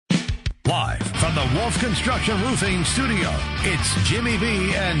Live from the Wolf Construction Roofing Studio, it's Jimmy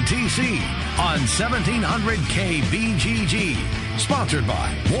B and TC on 1700 KBGG. Sponsored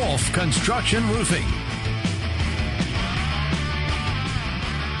by Wolf Construction Roofing.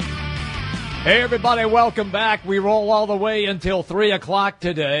 Hey, everybody, welcome back. We roll all the way until 3 o'clock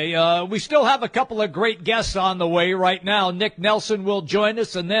today. We still have a couple of great guests on the way right now. Nick Nelson will join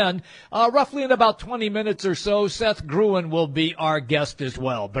us, and then roughly in about 20 minutes or so, Seth Gruen will be our guest as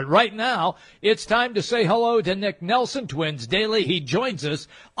well. But right now, it's time to say hello to Nick Nelson, Twins Daily. He joins us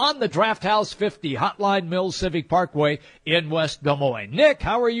on the Draft House 50, Hotline Mills Civic Parkway in West Des Moines. Nick,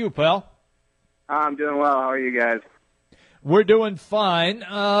 how are you, pal? I'm doing well. How are you guys? We're doing fine.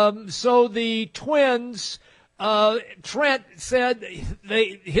 So the Twins, Trent said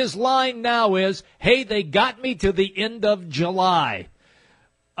his line now is, hey, they got me to the end of July.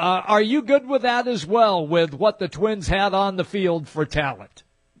 Are you good with that as well, with what the Twins had on the field for talent?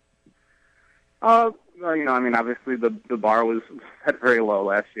 Obviously the bar was set very low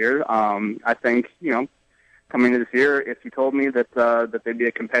last year. I think, coming into this year, if you told me that they'd be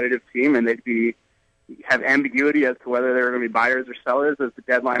a competitive team and they'd have ambiguity as to whether they were going to be buyers or sellers as the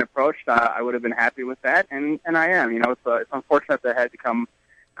deadline approached, I would have been happy with that, and I am. It's unfortunate that it had to come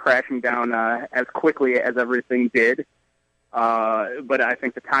crashing down as quickly as everything did, but I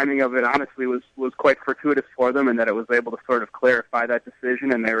think the timing of it honestly was quite fortuitous for them, and that it was able to sort of clarify that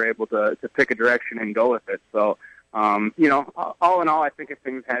decision, and they were able to pick a direction and go with it. So, all in all, I think if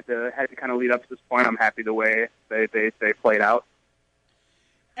things had to kind of lead up to this point, I'm happy the way they played out.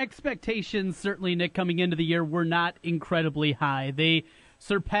 Expectations, certainly, Nick, coming into the year were not incredibly high. They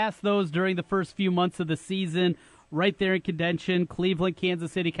surpassed those during the first few months of the season, right there in contention. Cleveland,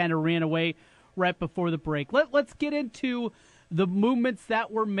 Kansas City kind of ran away right before the break. Let's get into the movements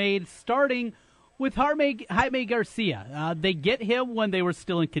that were made, starting with Jaime Garcia. They get him when they were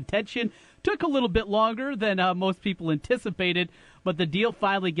still in contention. Took a little bit longer than most people anticipated, but the deal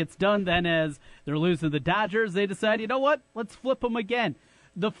finally gets done. Then as they're losing the Dodgers, they decide, you know what, let's flip him again.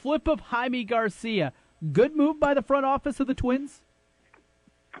 The flip of Jaime Garcia, good move by the front office of the Twins?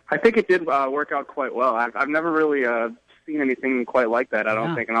 I think it did work out quite well. I've never really seen anything quite like that, I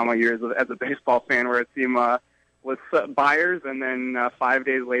don't think, in all my years as a baseball fan, where a team was buyers and then 5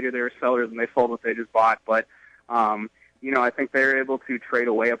 days later they were sellers and they sold what they just bought. But, I think they were able to trade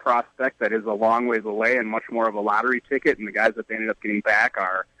away a prospect that is a long ways away and much more of a lottery ticket, and the guys that they ended up getting back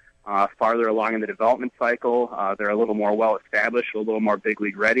are farther along in the development cycle. They're a little more well-established, a little more big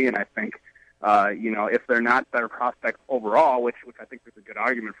league ready, and I think, if they're not better prospects overall, which I think there's a good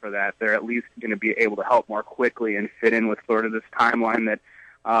argument for that, they're at least going to be able to help more quickly and fit in with sort of this timeline that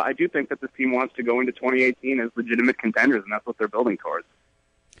I do think that this team wants to go into 2018 as legitimate contenders, and that's what they're building towards.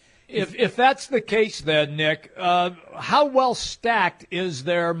 If that's the case, then, Nick, how well stacked is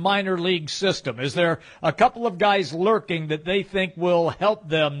their minor league system? Is there a couple of guys lurking that they think will help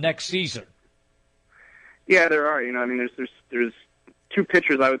them next season? Yeah, there are. There's two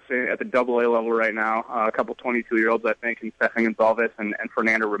pitchers, I would say, at the Double-A level right now. A couple 22-year-olds, I think, in Stephan Gonzalez and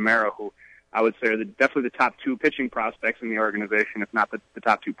Fernando Romero, who I would say are definitely the top two pitching prospects in the organization, if not the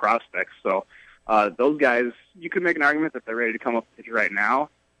top two prospects. So those guys, you could make an argument that they're ready to come up pitch right now.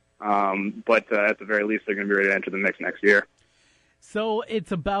 But at the very least, they're going to be ready to enter the mix next year. So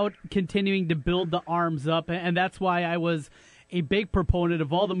it's about continuing to build the arms up, and that's why I was a big proponent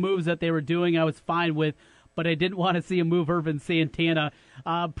of all the moves that they were doing. I was fine with, but I didn't want to see him move Irvin Santana.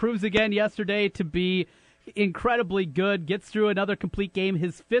 Proves again yesterday to be incredibly good, gets through another complete game,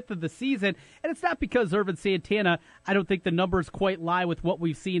 his fifth of the season, and it's not because Irvin Santana, I don't think the numbers quite lie with what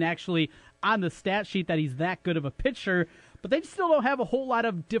we've seen actually on the stat sheet that he's that good of a pitcher, but they still don't have a whole lot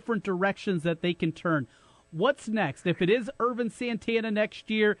of different directions that they can turn. What's next? If it is Irvin Santana next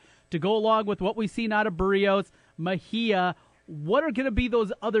year to go along with what we've seen out of Berríos, Mejia, what are going to be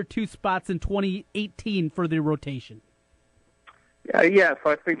those other two spots in 2018 for the rotation? Yeah.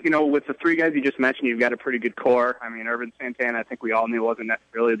 So I think, with the three guys you just mentioned, you've got a pretty good core. I mean, Irvin Santana, I think we all knew wasn't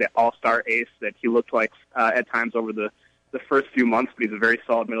necessarily the all-star ace that he looked like at times over the first few months, but he's a very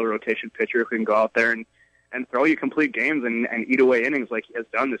solid middle rotation pitcher who can go out there and throw you complete games and eat away innings like he has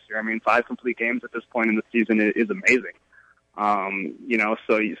done this year. I mean, 5 complete games at this point in the season is amazing.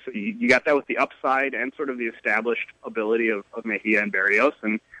 So you got that with the upside and sort of the established ability of Mejia and Berríos,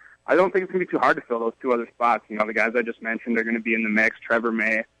 and I don't think it's going to be too hard to fill those two other spots. The guys I just mentioned are going to be in the mix. Trevor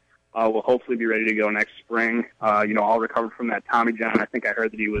May will hopefully be ready to go next spring. All recovered from that Tommy John. I think I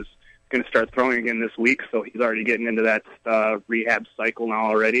heard that he was going to start throwing again this week, so he's already getting into that rehab cycle now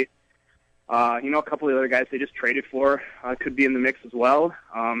already. A couple of the other guys they just traded for could be in the mix as well.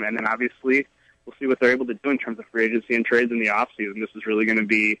 And then obviously we'll see what they're able to do in terms of free agency and trades in the offseason. This is really going to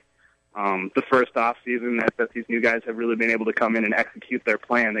be the first off season that these new guys have really been able to come in and execute their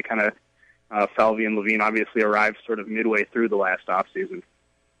plan. They kind of Falvey and Levine obviously arrived sort of midway through the last off season.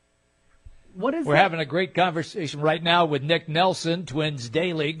 We're having a great conversation right now with Nick Nelson, Twins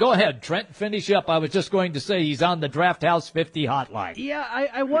Daily. Go ahead, Trent, finish up. I was just going to say he's on the Draft House 50 hotline. Yeah,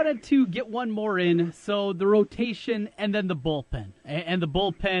 I wanted to get one more in. So the rotation and then the bullpen. And the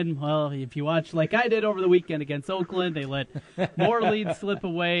bullpen, well, if you watch like I did over the weekend against Oakland, they let more leads slip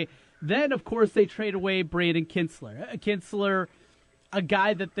away. Then, of course, they trade away Brandon Kintzler. Kintzler, a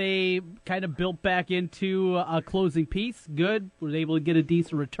guy that they kind of built back into a closing piece. Good. Was able to get a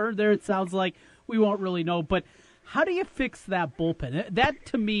decent return there, it sounds like. We won't really know. But how do you fix that bullpen? That,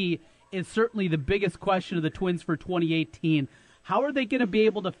 to me, is certainly the biggest question of the Twins for 2018. How are they going to be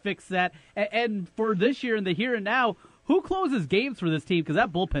able to fix that? And for this year, in the here and now, who closes games for this team? Because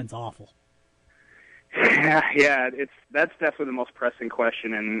that bullpen's awful. Yeah, that's definitely the most pressing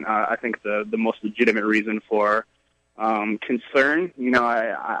question, and I think the most legitimate reason for concern. You know,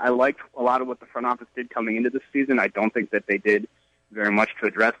 I liked a lot of what the front office did coming into this season. I don't think that they did very much to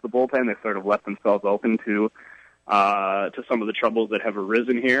address the bullpen. They sort of left themselves open to some of the troubles that have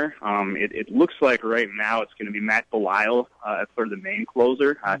arisen here. It looks like right now it's going to be Matt Belisle as sort of the main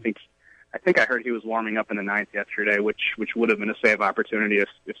closer. I think I heard he was warming up in the ninth yesterday, which would have been a save opportunity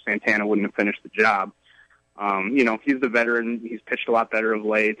if Santana wouldn't have finished the job. You know, he's the veteran. He's pitched a lot better of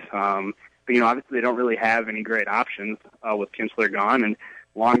late. But, you know, obviously they don't really have any great options with Kintzler gone. And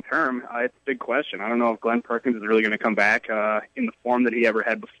long term, it's a big question. I don't know if Glenn Perkins is really going to come back in the form that he ever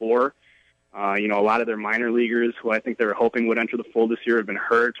had before. You know, a lot of their minor leaguers who I think they were hoping would enter the fold this year have been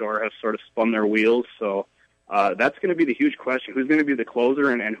hurt or have sort of spun their wheels. So that's going to be the huge question. Who's going to be the closer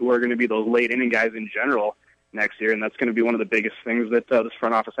and who are going to be those late inning guys in general next year? And that's going to be one of the biggest things that this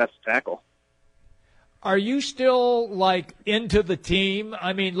front office has to tackle. Are you still, like, into the team?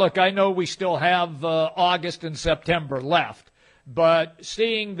 I mean, look, I know we still have August and September left, but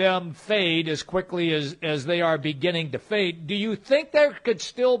seeing them fade as quickly as they are beginning to fade, do you think there could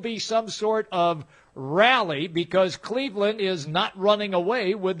still be some sort of rally because Cleveland is not running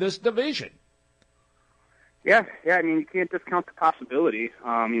away with this division? Yeah, I mean, you can't discount the possibility.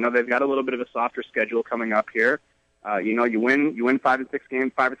 You know, they've got a little bit of a softer schedule coming up here. You know, you win 5 or 6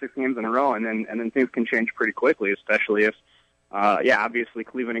 games in a row, and then things can change pretty quickly, especially if, obviously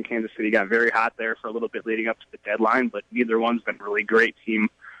Cleveland and Kansas City got very hot there for a little bit leading up to the deadline, but neither one's been a really great team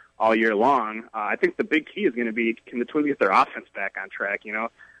all year long. I think the big key is going to be, can the Twins get their offense back on track? You know,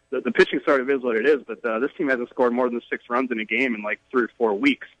 the pitching sort of is what it is, but this team hasn't scored more than 6 runs in a game in like 3 or 4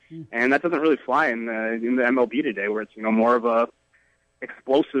 weeks, and that doesn't really fly in the MLB today, where it's, you know, more of a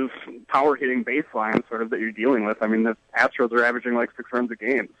explosive power hitting baseline sort of that you're dealing with. I mean, the Astros are averaging like 6 runs a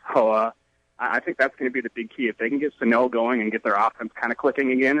game. So I think that's going to be the big key. If they can get Sano going and get their offense kind of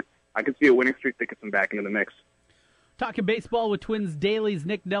clicking again, I can see a winning streak that gets them back into the mix. Talking baseball with Twins Daily's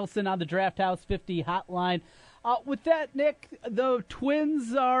Nick Nelson on the Draft House 50 hotline. With that, Nick, the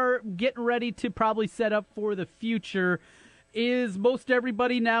Twins are getting ready to probably set up for the future. Is most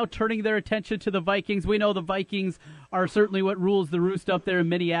everybody now turning their attention to the Vikings? We know the Vikings are certainly what rules the roost up there in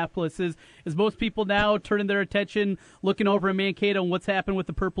Minneapolis. Is most people now turning their attention, looking over at Mankato and what's happened with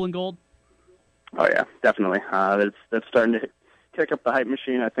the purple and gold? Oh, yeah, definitely. That's starting to kick up the hype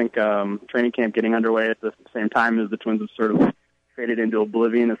machine. I think training camp getting underway at the same time as the Twins have sort of faded into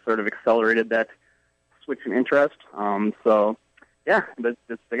oblivion has sort of accelerated that switch in interest. Yeah,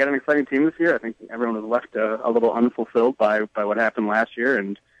 they got an exciting team this year. I think everyone was left a little unfulfilled by what happened last year,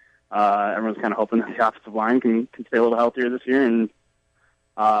 and everyone's kind of hoping that the offensive line can stay a little healthier this year, and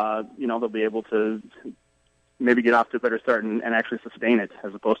you know, they'll be able to maybe get off to a better start and actually sustain it,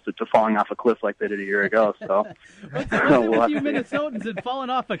 as opposed to falling off a cliff like they did a year ago. So, what's it with you Minnesotans and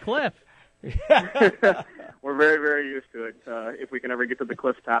falling off a cliff? We're very, very used to it. If we can ever get to the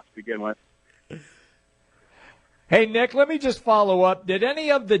cliff top to begin with. Hey, Nick, let me just follow up. Did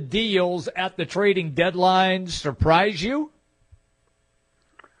any of the deals at the trading deadline surprise you?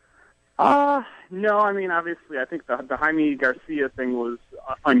 No, I mean, obviously, I think the Jaime Garcia thing was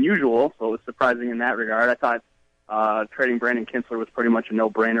unusual, so it was surprising in that regard. I thought trading Brandon Kintzler was pretty much a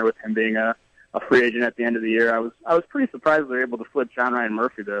no-brainer with him being a free agent at the end of the year. I was pretty surprised they were able to flip John Ryan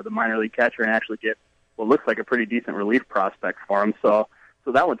Murphy, the minor league catcher, and actually get what looks like a pretty decent relief prospect for him. So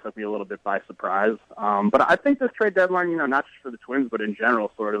that one took me a little bit by surprise. But I think this trade deadline, you know, not just for the Twins, but in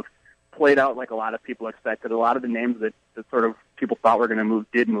general, sort of played out like a lot of people expected. A lot of the names that sort of people thought were going to move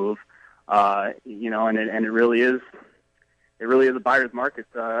did move. You know, and it really is a buyer's market,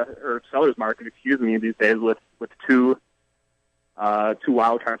 or seller's market, excuse me, these days with two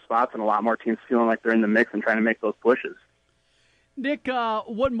wild card spots and a lot more teams feeling like they're in the mix and trying to make those pushes. Nick,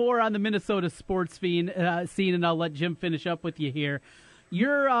 one more on the Minnesota sports scene, and I'll let Jim finish up with you here.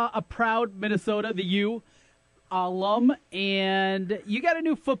 You're a proud Minnesota, the U alum, and you got a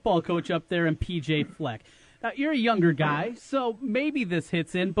new football coach up there in P.J. Fleck. Now, you're a younger guy, so maybe this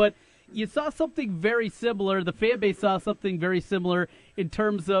hits in, but you saw something very similar. The fan base saw something very similar in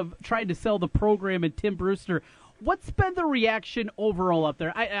terms of trying to sell the program and Tim Brewster. What's been the reaction overall up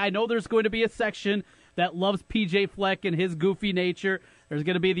there? I know there's going to be a section that loves P.J. Fleck and his goofy nature. There's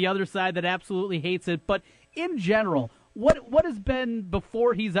going to be the other side that absolutely hates it. But in general, what has been,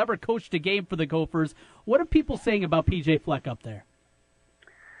 before he's ever coached a game for the Gophers, what are people saying about P.J. Fleck up there?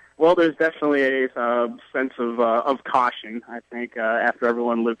 Well, there's definitely a sense of caution, I think, after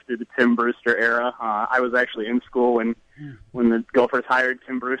everyone lived through the Tim Brewster era. I was actually in school when the Gophers hired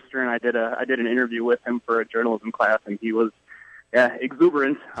Tim Brewster, and I did an interview with him for a journalism class, and he was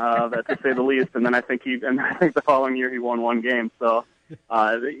exuberant, to say the least. And then I think the following year he won one game. So,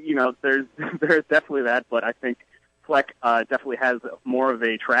 there's definitely that, but I think Fleck definitely has more of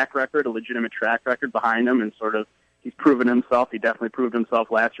a track record, a legitimate track record behind him, and sort of he's proven himself. He definitely proved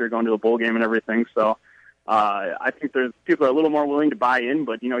himself last year going to a bowl game and everything. So I think there's people are a little more willing to buy in,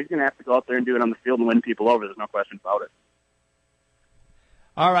 but, he's going to have to go out there and do it on the field and win people over. There's no question about it.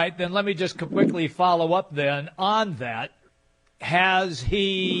 All right, then let me just quickly follow up then on that. Has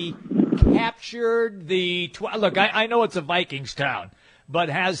he captured the look, I know it's a Vikings town, but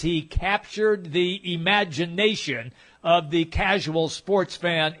has he captured the imagination of the casual sports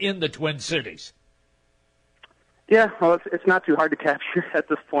fan in the Twin Cities? Yeah, well, it's not too hard to capture at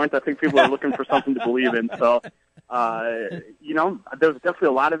this point. I think people are looking for something to believe in. So, there's definitely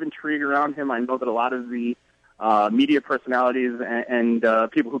a lot of intrigue around him. I know that a lot of the media personalities and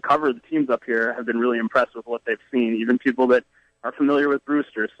people who cover the teams up here have been really impressed with what they've seen, even people that are familiar with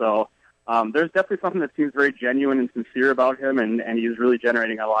Brewster. So there's definitely something that seems very genuine and sincere about him, and he's really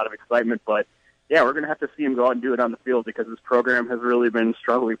generating a lot of excitement. But, yeah, we're going to have to see him go out and do it on the field because this program has really been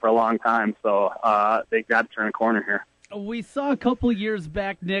struggling for a long time. So they've got to turn a corner here. We saw a couple years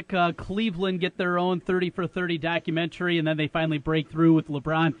back, Nick, Cleveland get their own 30 for 30 documentary, and then they finally break through with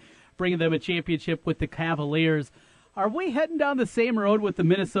LeBron, bringing them a championship with the Cavaliers. Are we heading down the same road with the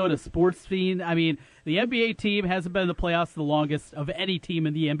Minnesota sports scene? I mean, the NBA team hasn't been in the playoffs the longest of any team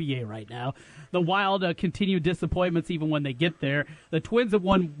in the NBA right now. The Wild continue disappointments even when they get there. The Twins have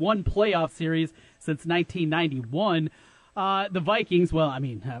won one playoff series since 1991. The Vikings, well, I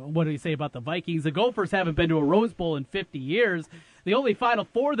mean, what do you say about the Vikings? The Gophers haven't been to a Rose Bowl in 50 years. The only Final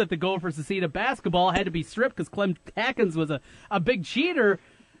Four that the Gophers have seen of basketball had to be stripped because Clem Atkins was a big cheater.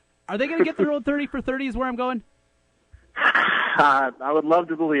 Are they going to get their own 30 for 30 is where I'm going? I would love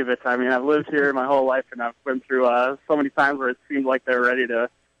to believe it. I mean, I've lived here my whole life, and I've been through so many times where it seemed like they're ready to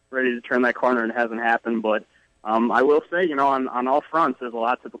turn that corner, and it hasn't happened. But I will say, on all fronts, there's a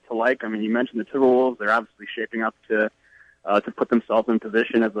lot to like. I mean, you mentioned the Timberwolves; they're obviously shaping up to put themselves in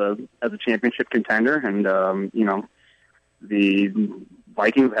position as a championship contender, and the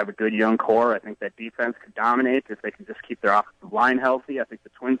Vikings have a good young core. I think that defense could dominate if they can just keep their offensive line healthy. I think the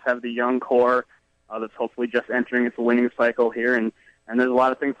Twins have the young core that's hopefully just entering its winning cycle here, and there's a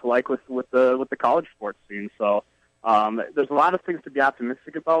lot of things to like with the college sports scene. So there's a lot of things to be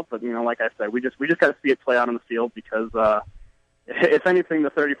optimistic about, but like I said, we just got to see it play out on the field because if anything, the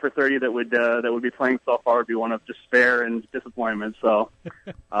 30 for 30 that would be playing so far would be one of despair and disappointment. So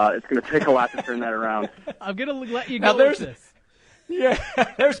it's going to take a lot to turn that around. I'm going to let you go with this. Yeah,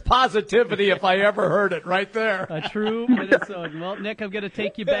 there's positivity if I ever heard it right there. A true Minnesotan. Well, Nick, I'm going to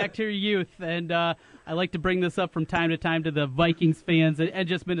take you back to your youth, and I like to bring this up from time to time to the Vikings fans and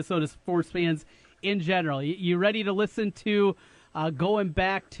just Minnesota sports fans in general. You ready to listen to going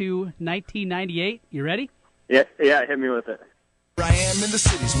back to 1998? You ready? Yeah, hit me with it. I am in the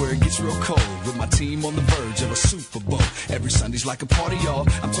cities where it gets real cold with my team on the verge of a Super Bowl. Every Sunday's like a party, y'all.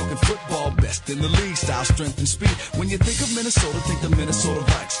 I'm talking football, best in the league, style, strength, and speed. When you think of Minnesota, think the Minnesota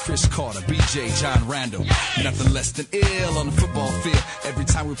Vikes. Chris Carter, BJ, John Randall. Nothing less than ill on the football field. Every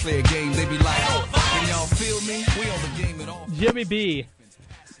time we play a game, they be like, oh, can y'all feel me? We on the game at all. Jimmy B.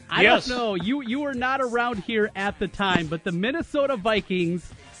 I don't know. You were not around here at the time, but the Minnesota Vikings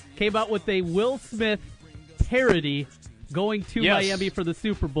came out with a Will Smith parody going to Miami for the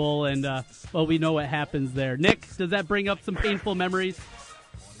Super Bowl, and, we know what happens there. Nick, does that bring up some painful memories?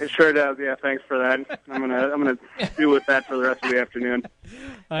 It sure does, yeah, thanks for that. I'm gonna deal with that for the rest of the afternoon.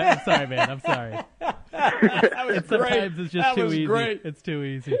 I'm sorry, man, I'm sorry. That was Sometimes great. It's just too easy. Great. It's too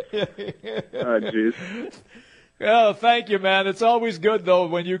easy. Oh, jeez. Oh, thank you, man. It's always good, though,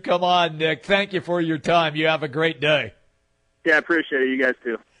 when you come on, Nick. Thank you for your time. You have a great day. Yeah, I appreciate it. You guys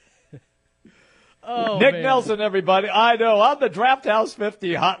too. Oh, Nick man. Nelson, everybody. I know. On the Draft House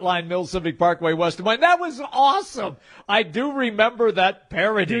 50 Hotline Mill Civic Parkway, West Des Moines. That was awesome. I do remember that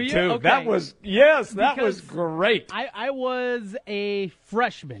parody, too. Okay. That was great. I was a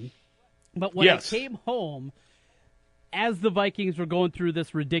freshman, but when I came home, as the Vikings were going through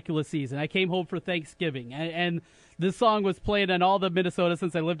this ridiculous season, I came home for Thanksgiving, and this song was played on all the Minnesota,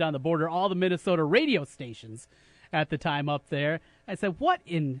 since I lived on the border, all the Minnesota radio stations at the time up there. I said, what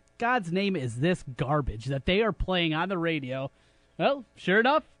in God's name is this garbage that they are playing on the radio? Well, sure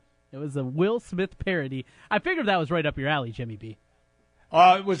enough, it was a Will Smith parody. I figured that was right up your alley, Jimmy B.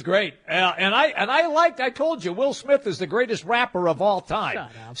 It was great. I told you, Will Smith is the greatest rapper of all time.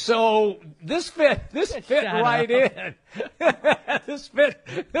 Shut up. So this fit right in.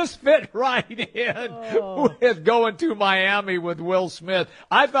 This fit right in with going to Miami with Will Smith.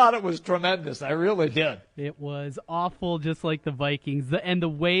 I thought it was tremendous. I really did. It was awful, just like the Vikings. And the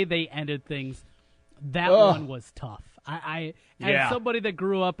way they ended things, that one was tough. As somebody that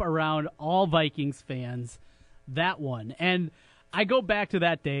grew up around all Vikings fans, that one. And I go back to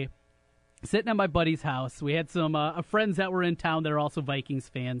that day, sitting at my buddy's house. We had some friends that were in town that are also Vikings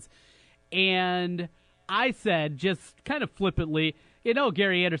fans. And I said, just kind of flippantly,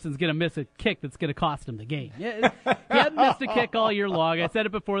 Gary Anderson's going to miss a kick that's going to cost him the game. He hadn't missed a kick all year long. I said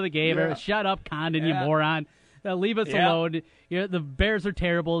it before the game. Yeah. Shut up, Condon, you moron. Leave us alone. The Bears are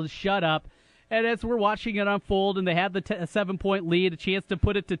terrible. Shut up. And as we're watching it unfold, and they had the 7-point lead, a chance to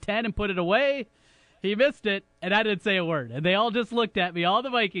put it to 10 and put it away, he missed it, and I didn't say a word. And they all just looked at me, all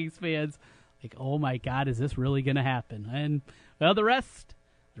the Vikings fans, like, oh, my God, is this really going to happen? And, well, the rest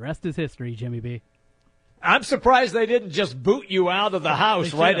is history, Jimmy B. I'm surprised they didn't just boot you out of the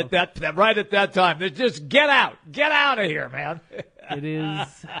house right at that time. They just get out of here, man. It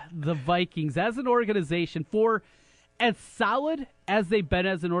is the Vikings as an organization, for as solid as they've been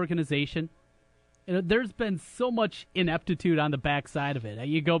as an organization. There's been so much ineptitude on the backside of it.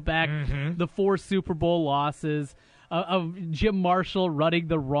 You go back the 4 Super Bowl losses of Jim Marshall running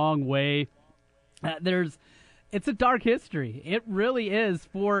the wrong way. It's a dark history. It really is.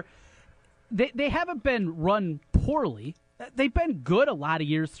 They haven't been run poorly. They've been good a lot of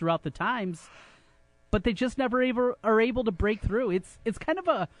years throughout the times, but they just never are able to break through. It's kind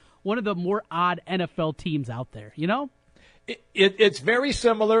of one of the more odd NFL teams out there, It's very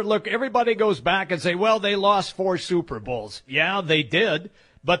similar. Look, everybody goes back and say, well, they lost 4 Super Bowls. Yeah, they did,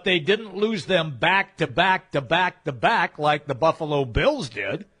 but they didn't lose them back to back to back to back like the Buffalo Bills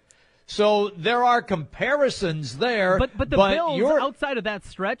did. So there are comparisons there. But the Bills, outside of that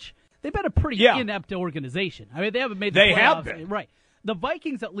stretch, they've been a pretty inept organization. I mean, they haven't made the playoffs. They have been. Right. The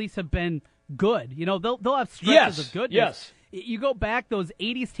Vikings at least have been good. They'll have stretches of goodness. Yes. You go back, those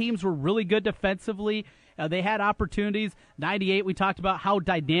 80s teams were really good defensively. They had opportunities. 98, we talked about how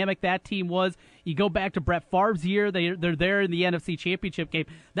dynamic that team was. You go back to Brett Favre's year, they're there in the NFC Championship game.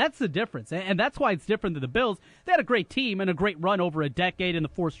 That's the difference, and that's why it's different than the Bills. They had a great team and a great run over a decade in the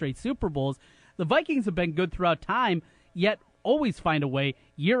 4 straight Super Bowls. The Vikings have been good throughout time, yet always find a way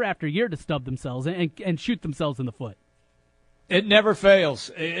year after year to stub themselves and shoot themselves in the foot. It never fails.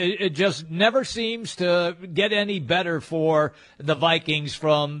 It just never seems to get any better for the Vikings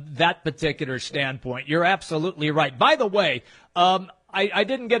from that particular standpoint. You're absolutely right. By the way, I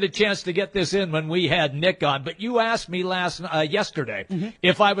didn't get a chance to get this in when we had Nick on, but you asked me yesterday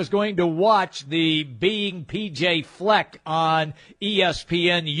if I was going to watch the Being PJ Fleck on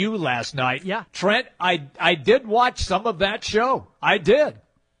ESPNU last night. Yeah. Trent, I did watch some of that show. I did.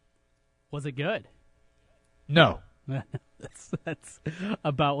 Was it good? No. That's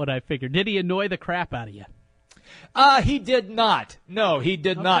about what I figured. Did he annoy the crap out of you? He did not. No, he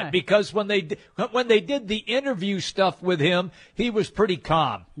did not. Because when they did the interview stuff with him, he was pretty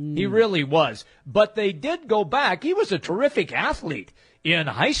calm. He really was. But they did go back. He was a terrific athlete in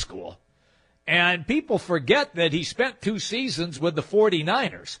high school. And people forget that he spent 2 seasons with the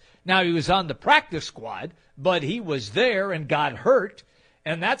 49ers. Now, he was on the practice squad, but he was there and got hurt.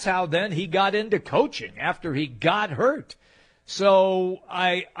 And that's how then he got into coaching after he got hurt. So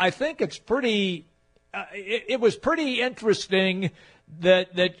I think it's pretty it was pretty interesting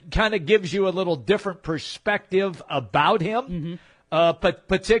that kind of gives you a little different perspective about him, but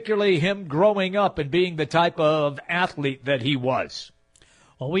particularly him growing up and being the type of athlete that he was.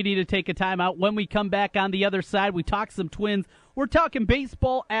 Well, we need to take a time out. When we come back on the other side, we talk some Twins. We're talking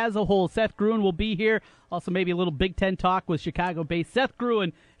baseball as a whole. Seth Gruen will be here. Also maybe a little Big Ten talk with Chicago-based Seth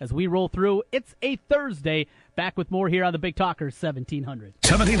Gruen as we roll through. It's a Thursday. Back with more here on the Big Talker 1700.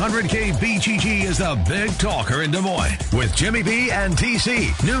 1700 KBGG is the Big Talker in Des Moines with Jimmy B and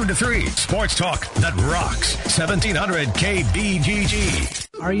TC. Noon to 3. Sports talk that rocks. 1700 KBGG.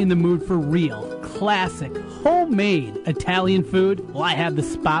 Are you in the mood for real, classic, homemade Italian food? Well, I have the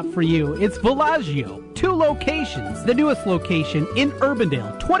spot for you. It's Villaggio. 2 locations. The newest location in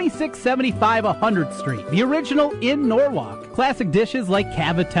Urbandale, 2675 100th Street. The original in Norwalk. Classic dishes like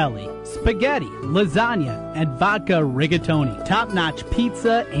cavatelli, spaghetti, lasagna, and vodka rigatoni. Top-notch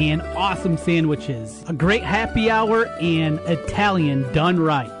pizza and awesome sandwiches. A great happy hour and Italian done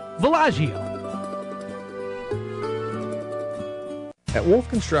right. Villaggio. At Wolf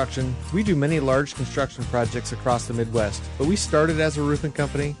Construction, we do many large construction projects across the Midwest, but we started as a roofing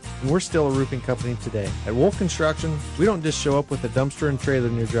company, and we're still a roofing company today. At Wolf Construction, we don't just show up with a dumpster and trailer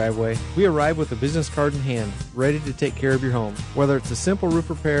in your driveway. We arrive with a business card in hand, ready to take care of your home. Whether it's a simple roof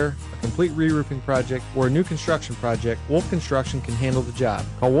repair, a complete re-roofing project, or a new construction project, Wolf Construction can handle the job.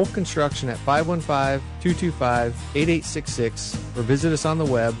 Call Wolf Construction at 515-225-8866 or visit us on the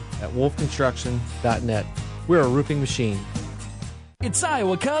web at wolfconstruction.net. We're a roofing machine. It's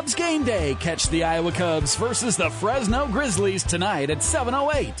Iowa Cubs game day. Catch the Iowa Cubs versus the Fresno Grizzlies tonight at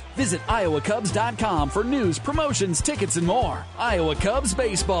 7:08. Visit iowacubs.com for news, promotions, tickets, and more. Iowa Cubs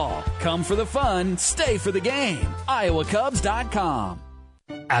baseball. Come for the fun, stay for the game. iowacubs.com.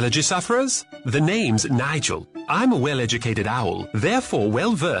 Allergy sufferers? The name's Nigel. I'm a well-educated owl, therefore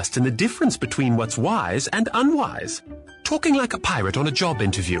well-versed in the difference between what's wise and unwise. Talking like a pirate on a job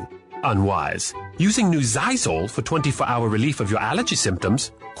interview. Unwise. Using new Zysol for 24-hour relief of your allergy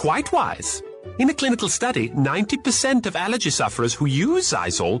symptoms. Quite wise. In a clinical study, 90% of allergy sufferers who use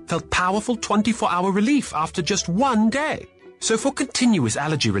Zysol felt powerful 24-hour relief after just 1 day. So for continuous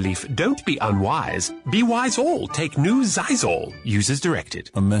allergy relief, don't be unwise. Be wise all. Take new Zysol. Use as directed.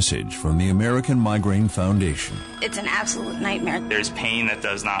 A message from the American Migraine Foundation. It's an absolute nightmare. There's pain that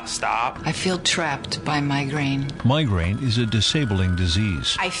does not stop. I feel trapped by migraine. Migraine is a disabling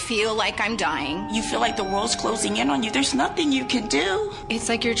disease. I feel like I'm dying. You feel like the world's closing in on you. There's nothing you can do. It's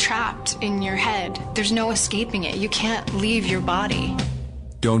like you're trapped in your head. There's no escaping it. You can't leave your body.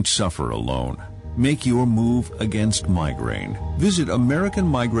 Don't suffer alone. Make your move against migraine. Visit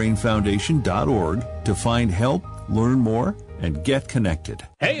AmericanMigraineFoundation.org to find help, learn more, and get connected.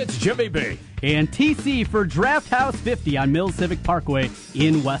 Hey, it's Jimmy B. And TC for Draft House 50 on Mills Civic Parkway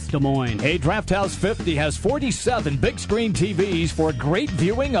in West Des Moines. Hey, Draft House 50 has 47 big screen TVs for great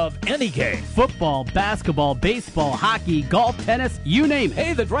viewing of any game. Football, basketball, baseball, hockey, golf, tennis, you name it.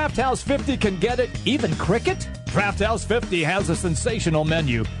 Hey, the Draft House 50 can get it, even cricket. Draft House 50 has a sensational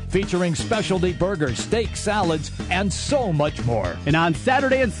menu featuring specialty burgers, steak, salads, and so much more. And on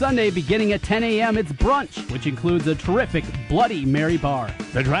Saturday and Sunday, beginning at 10 a.m., it's brunch, which includes a terrific Bloody Mary bar.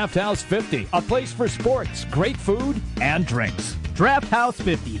 The Draft House 50, a place for sports, great food, and drinks. Draft House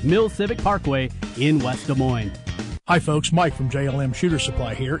 50, Mills Civic Parkway in West Des Moines. Hi folks, Mike from JLM Shooter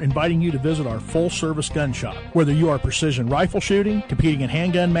Supply here, inviting you to visit our full-service gun shop. Whether you are precision rifle shooting, competing in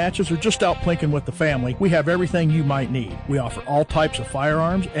handgun matches, or just out plinking with the family, we have everything you might need. We offer all types of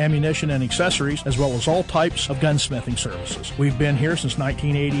firearms, ammunition, and accessories, as well as all types of gunsmithing services. We've been here since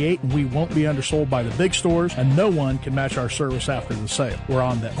 1988, and we won't be undersold by the big stores, and no one can match our service after the sale. We're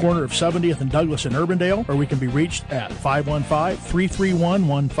on the corner of 70th and Douglas in Urbandale, or we can be reached at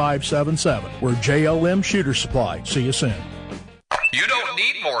 515-331-1577. We're JLM Shooter Supply. See you soon. You don't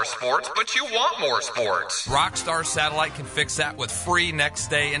need more sports, but you want more sports. Rockstar Satellite can fix that with free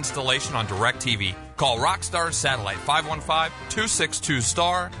next-day installation on DirecTV. Call Rockstar Satellite,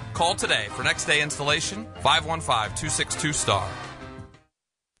 515-262-STAR. Call today for next-day installation, 515-262-STAR.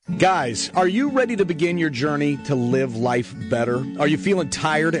 Guys, are you ready to begin your journey to live life better? Are you feeling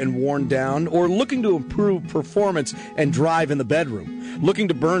tired and worn down, or looking to improve performance and drive in the bedroom? Looking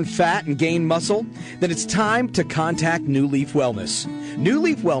to burn fat and gain muscle? Then it's time to contact New Leaf Wellness. New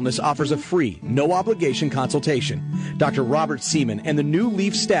Leaf Wellness offers a free, no-obligation consultation. Dr. Robert Seaman and the New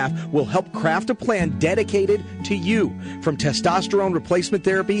Leaf staff will help craft a plan dedicated to you. From testosterone replacement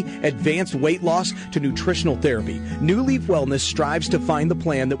therapy, advanced weight loss, to nutritional therapy, New Leaf Wellness strives to find the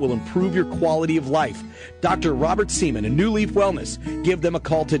plan that will improve your quality of life. Dr. Robert Seaman and New Leaf Wellness. Give them a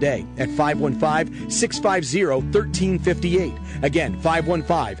call today at 515-650-1358. Again,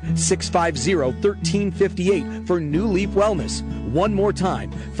 515-650-1358 for New Leaf Wellness. One more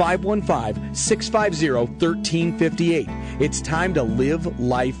time, 515-650-1358. It's time to live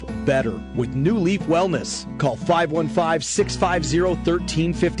life better with New Leaf Wellness. Call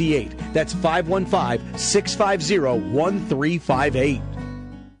 515-650-1358. That's 515-650-1358.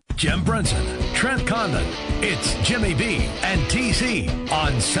 Jim Brinson, Trent Condon. It's Jimmy B and TC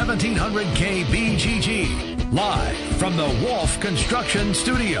on 1700 KBGG. Live from the Wolf Construction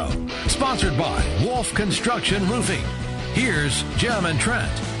Studio. Sponsored by Wolf Construction Roofing. Here's Jim and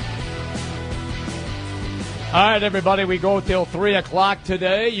Trent. All right, everybody, we go till 3 o'clock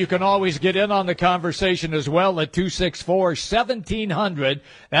today. You can always get in on the conversation as well at 264-1700.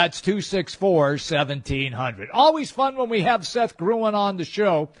 That's 264-1700. Always fun when we have Seth Gruen on the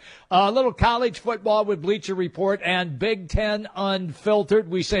show. A little college football with Bleacher Report and Big Ten Unfiltered.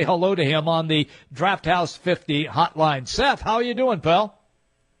 We say hello to him on the Draft House 50 hotline. Seth, how are you doing, pal?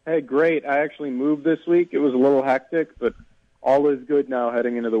 Hey, great. I actually moved this week. It was a little hectic, but all is good now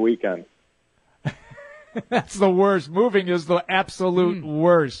heading into the weekend. That's the worst. Moving is the absolute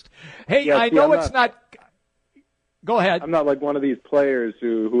worst. Hey, yeah, I know it's not. Go ahead. I'm not like one of these players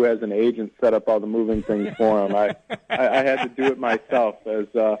who has an agent set up all the moving things for him. I had to do it myself, as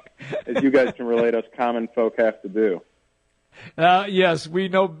you guys can relate, us common folk have to do. Yes, we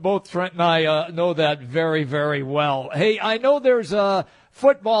know, both Trent and I know that very, very well. Hey, I know there's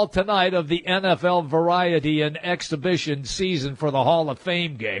football tonight of the NFL variety and exhibition season for the Hall of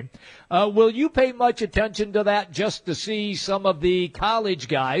Fame game. Will you pay much attention to that just to see some of the college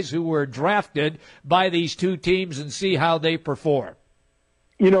guys who were drafted by these two teams and see how they perform?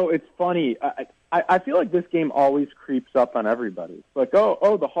 You know, it's funny. I feel like this game always creeps up on everybody. It's like,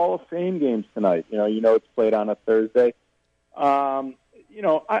 oh, the Hall of Fame game's tonight. You know, it's played on a Thursday. I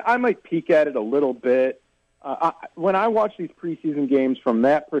might peek at it a little bit. When I watch these preseason games from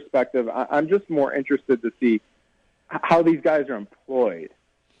that perspective, I'm just more interested to see how these guys are employed.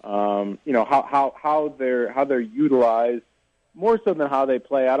 How they're utilized more so than how they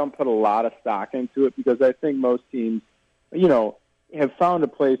play. I don't put a lot of stock into it because I think most teams, have found a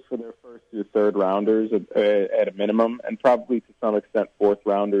place for their first to third rounders at a minimum, and probably to some extent fourth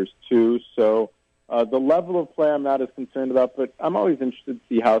rounders too. So the level of play I'm not as concerned about, but I'm always interested to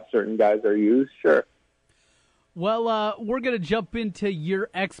see how certain guys are used. Sure. Well, we're going to jump into your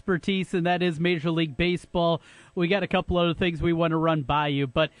expertise, and that is Major League Baseball. We got a couple other things we want to run by you.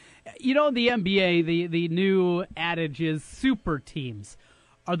 But, in the NBA, the new adage is super teams.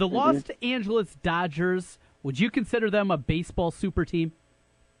 Are the Los Angeles Dodgers, would you consider them a baseball super team?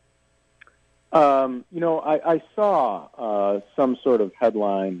 I saw some sort of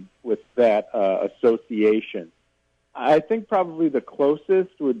headline with that association. I think probably the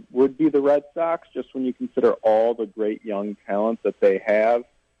closest would be the Red Sox, just when you consider all the great young talent that they have.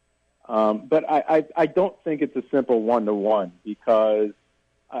 But I don't think it's a simple one-to-one, because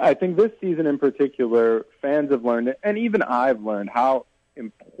I think this season in particular, fans have learned, and even I've learned, how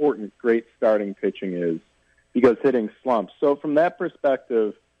important great starting pitching is, because hitting slumps. So from that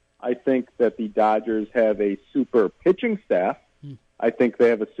perspective, I think that the Dodgers have a super pitching staff. I think they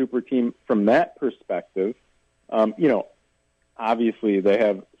have a super team from that perspective. Obviously they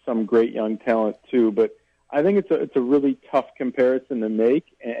have some great young talent too, but I think it's a really tough comparison to make.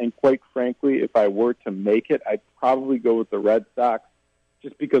 And quite frankly, if I were to make it, I'd probably go with the Red Sox,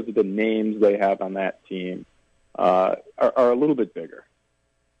 just because of the names they have on that team are a little bit bigger.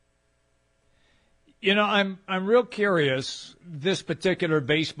 I'm real curious this particular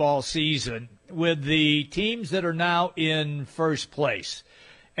baseball season with the teams that are now in first place.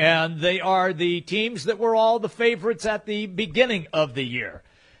 And they are the teams that were all the favorites at the beginning of the year.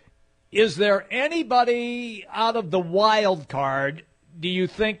 Is there anybody out of the wild card do you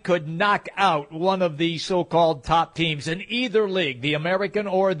think could knock out one of the so-called top teams in either league, the American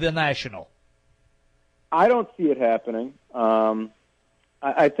or the National? I don't see it happening.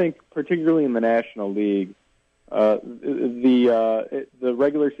 I think particularly in the National League, the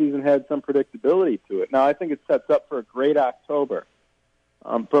regular season had some predictability to it. Now, I think it sets up for a great October.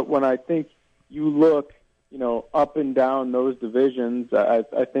 But when I think you look, up and down those divisions, I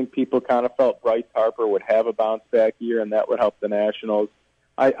think people kind of felt Bryce Harper would have a bounce-back year, and that would help the Nationals.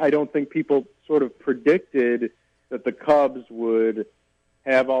 I don't think people sort of predicted that the Cubs would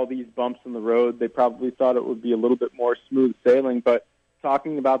have all these bumps in the road. They probably thought it would be a little bit more smooth sailing. But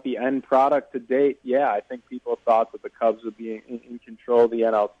talking about the end product to date, yeah, I think people thought that the Cubs would be in control of the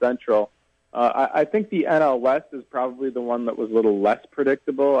NL Central. I think the NL West is probably the one that was a little less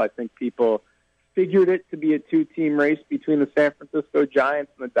predictable. I think people figured it to be a two-team race between the San Francisco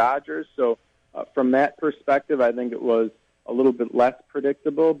Giants and the Dodgers. So from that perspective, I think it was a little bit less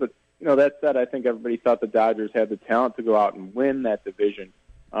predictable. But, that said, I think everybody thought the Dodgers had the talent to go out and win that division.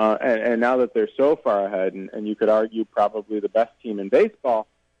 And now that they're so far ahead, and you could argue probably the best team in baseball,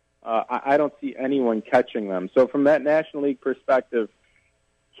 I don't see anyone catching them. So from that National League perspective,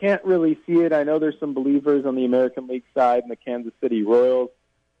 can't really see it. I know there's some believers on the American League side and the Kansas City Royals.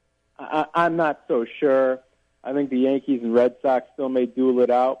 I'm not so sure. I think the Yankees and Red Sox still may duel it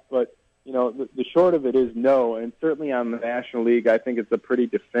out, but the short of it is no. And certainly on the National League, I think it's a pretty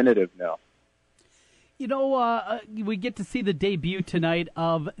definitive no. You know, we get to see the debut tonight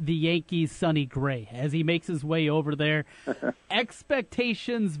of the Yankees' Sonny Gray as he makes his way over there.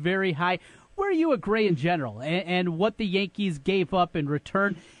 Expectations very high. Where are you at Gray in general and what the Yankees gave up in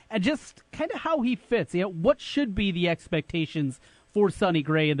return and just kind of how he fits? You know, what should be the expectations for Sonny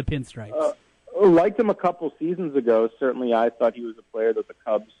Gray in the pinstripes? Liked him a couple seasons ago. Certainly I thought he was a player that the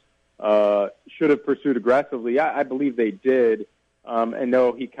Cubs should have pursued aggressively. I believe they did. And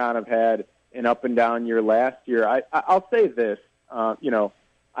know he kind of had an up and down year last year. I'll say this,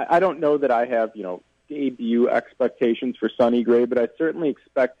 I don't know that I have, debut expectations for Sonny Gray, but I certainly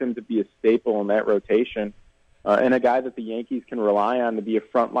expect him to be a staple in that rotation and a guy that the Yankees can rely on to be a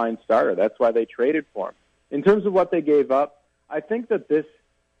frontline starter. That's why they traded for him. In terms of what they gave up, I think that this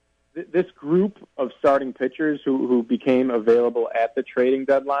group of starting pitchers who became available at the trading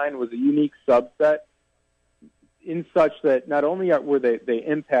deadline was a unique subset in such that not only were they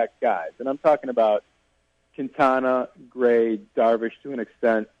impact guys, and I'm talking about Quintana, Gray, Darvish to an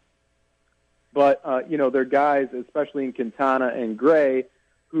extent, but, they're guys, especially in Quintana and Gray,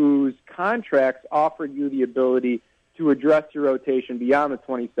 whose contracts offered you the ability to address your rotation beyond the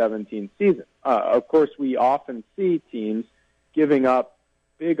 2017 season. Of course, we often see teams giving up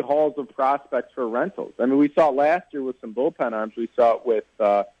big hauls of prospects for rentals. I mean, we saw it last year with some bullpen arms. We saw it with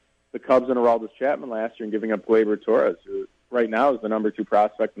the Cubs and Aroldis Chapman last year and giving up Gleyber Torres, who right now is the number 2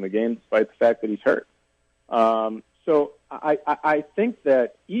 prospect in the game, despite the fact that he's hurt. So I think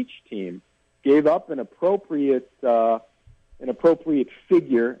that each team gave up an appropriate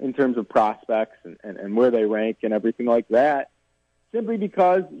figure in terms of prospects and where they rank and everything like that, simply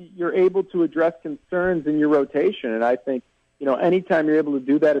because you're able to address concerns in your rotation. And I think, anytime you're able to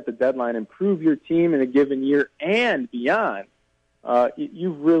do that at the deadline, improve your team in a given year and beyond,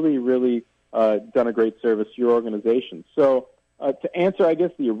 you've really, really done a great service to your organization. So to answer, I guess,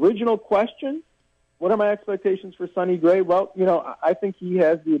 the original question, what are my expectations for Sonny Gray? Well, I think he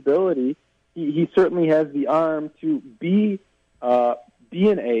has the ability. He certainly has the arm to be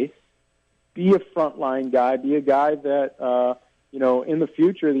an ace, be a frontline guy, be a guy that, in the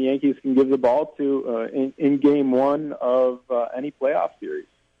future the Yankees can give the ball to in game one of any playoff series.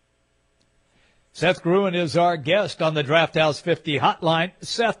 Seth Gruen is our guest on the Draft House 50 hotline.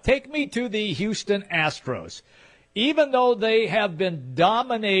 Seth, take me to the Houston Astros. Even though they have been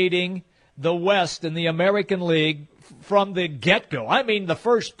dominating the West in the American League from the get-go, I mean the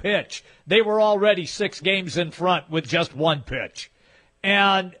first pitch, they were already 6 games in front with just 1 pitch.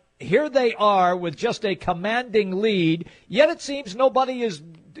 And here they are with just a commanding lead, yet it seems nobody is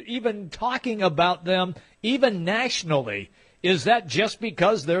even talking about them, even nationally. Is that just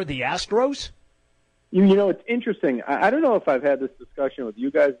because they're the Astros? It's interesting. I don't know if I've had this discussion with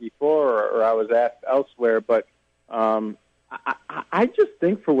you guys before or I was asked elsewhere, but I just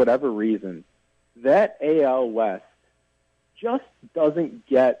think for whatever reason that AL West just doesn't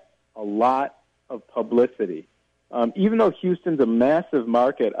get a lot of publicity. Even though Houston's a massive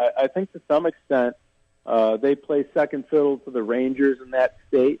market, I think to some extent they play second fiddle to the Rangers in that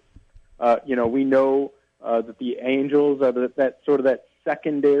state. We know that the Angels are that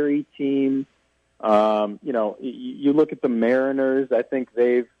secondary team. You look at the Mariners, I think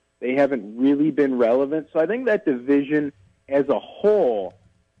they haven't really been relevant. So I think that division as a whole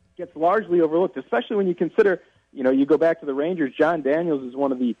gets largely overlooked, especially when you consider, you go back to the Rangers. John Daniels is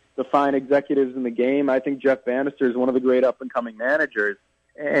one of the fine executives in the game. I think Jeff Bannister is one of the great up-and-coming managers,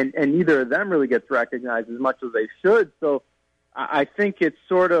 and neither of them really gets recognized as much as they should. So I think it's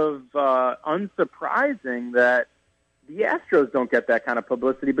sort of unsurprising that the Astros don't get that kind of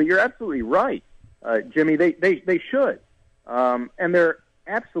publicity, but you're absolutely right. Jimmy, they should. And they're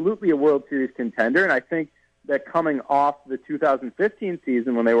absolutely a World Series contender, and I think that coming off the 2015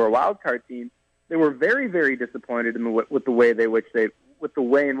 season when they were a wild card team, they were very, very disappointed with the way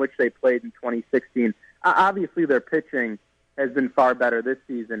in which they played in 2016. Obviously, their pitching has been far better this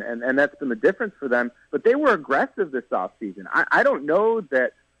season, and that's been the difference for them. But they were aggressive this offseason. I don't know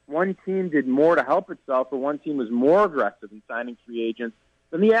that one team did more to help itself or one team was more aggressive in signing free agents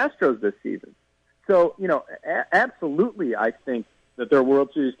than the Astros this season. So, absolutely, I think that they're a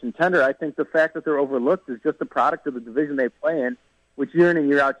World Series contender. I think the fact that they're overlooked is just a product of the division they play in, which year in and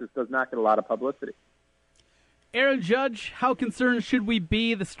year out just does not get a lot of publicity. Aaron Judge, how concerned should we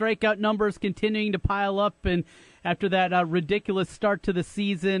be? The strikeout numbers continuing to pile up, and after that ridiculous start to the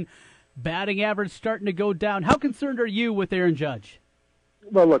season, batting average starting to go down. How concerned are you with Aaron Judge?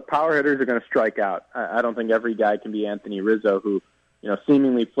 Well, look, power hitters are going to strike out. I don't think every guy can be Anthony Rizzo, who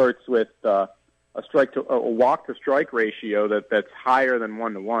seemingly flirts with a walk to strike ratio that's higher than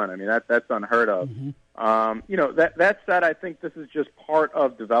 1-to-1. I mean, that's unheard of. Mm-hmm. That said, I think this is just part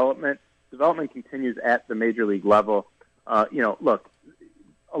of development. development continues at the major league level. Look,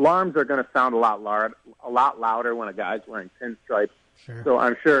 alarms are going to sound a lot louder when a guy's wearing pinstripes. Sure. So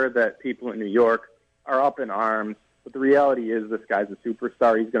I'm sure that people in New York are up in arms. But the reality is this guy's a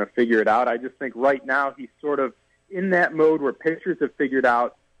superstar. He's going to figure it out. I just think right now he's sort of in that mode where pitchers have figured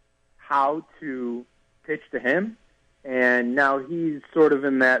out how to pitch to him. And now he's sort of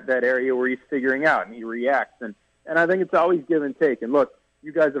in that area where he's figuring out and he reacts. And I think it's always give and take. And look,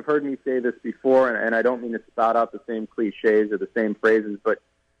 you guys have heard me say this before, and I don't mean to spout out the same cliches or the same phrases, but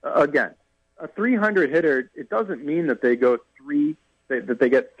again, a 300 hitter, it doesn't mean that they go that they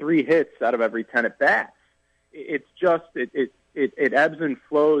get 3 hits out of every 10 at bats. It's just it ebbs and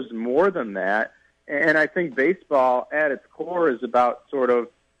flows more than that. And I think baseball at its core is about sort of,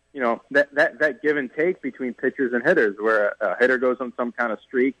 that give and take between pitchers and hitters, where a hitter goes on some kind of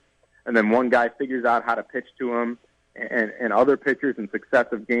streak, and then one guy figures out how to pitch to him, and other pitchers in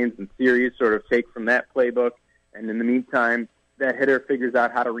successive games and series sort of take from that playbook. And in the meantime, that hitter figures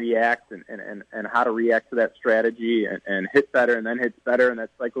out how to react and how to react to that strategy and hit better and then hits better, and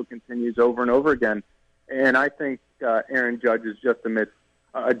that cycle continues over and over again. And I think Aaron Judge is just amidst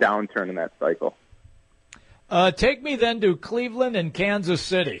a downturn in that cycle. Take me then to Cleveland and Kansas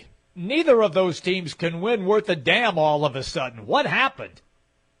City. Neither of those teams can win worth a damn all of a sudden. What happened?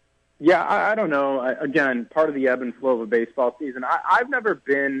 Yeah, I don't know. Again, part of the ebb and flow of a baseball season. I've never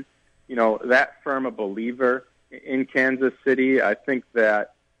been, that firm a believer in Kansas City. I think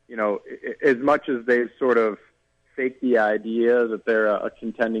that, as much as they've sort of faked the idea that they're a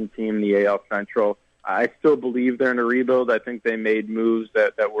contending team in the AL Central, I still believe they're in a rebuild. I think they made moves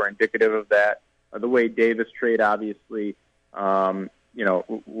that were indicative of that. The Wade Davis trade, obviously, was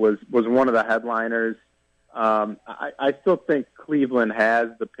one of the headliners. I still think Cleveland has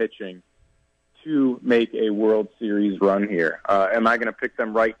the pitching to make a World Series run here. Am I going to pick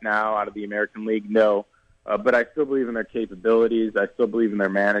them right now out of the American League? No. But I still believe in their capabilities. I still believe in their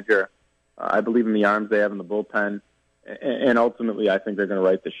manager. I believe in the arms they have in the bullpen. And ultimately, I think they're going to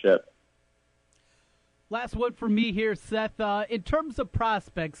right the ship. Last one for me here, Seth. In terms of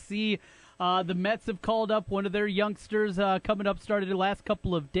prospects, the Mets have called up one of their youngsters coming up, started the last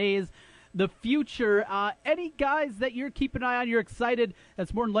couple of days. The future, any guys that you're keeping an eye on, you're excited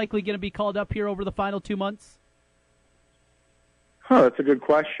that's more than likely going to be called up here over the final 2 months? That's a good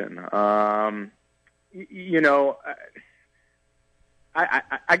question. I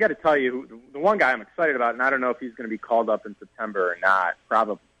got to tell you, the one guy I'm excited about, and I don't know if he's going to be called up in September or not,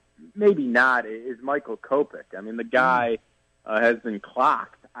 probably, maybe not, is Michael Kopech. I mean, the guy has been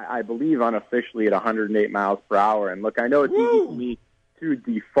clocked, I believe, unofficially at 108 miles per hour. And look, I know it's easy for me to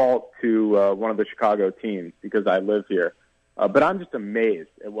default to one of the Chicago teams because I live here. But I'm just amazed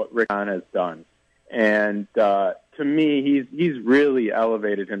at what Rick Hahn has done. And to me, he's really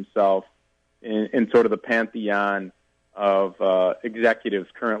elevated himself in sort of the pantheon of executives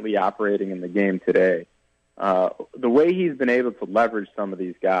currently operating in the game today. The way he's been able to leverage some of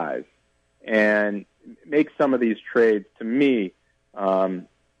these guys and make some of these trades, to me,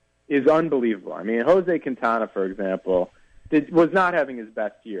 is unbelievable. I mean, Jose Quintana, for example, was not having his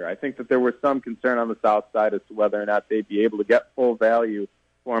best year. I think that there was some concern on the South Side as to whether or not they'd be able to get full value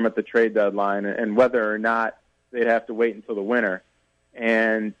for him at the trade deadline and whether or not they'd have to wait until the winter.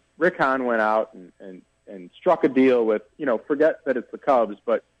 And Rick Hahn went out and struck a deal with, forget that it's the Cubs,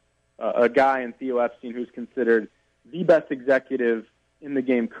 but a guy in Theo Epstein who's considered the best executive in the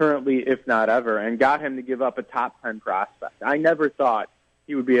game currently, if not ever, and got him to give up a top 10 prospect. I never thought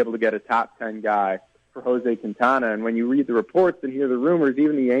he would be able to get a top 10 guy for Jose Quintana. And when you read the reports and hear the rumors,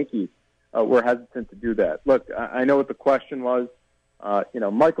 even the Yankees were hesitant to do that. Look, I know what the question was.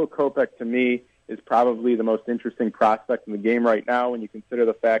 Michael Kopech, to me, is probably the most interesting prospect in the game right now when you consider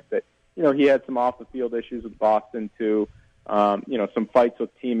the fact that, he had some off-the-field issues with Boston, too. Some fights with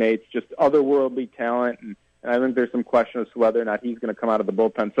teammates, just otherworldly talent. And I think there's some question as to whether or not he's going to come out of the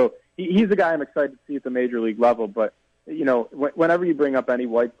bullpen. So he's a guy I'm excited to see at the major league level. But, whenever you bring up any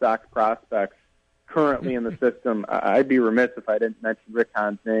White Sox prospects currently in the system, I'd be remiss if I didn't mention Rick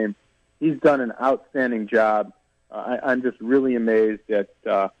Hahn's name. He's done an outstanding job. I'm just really amazed at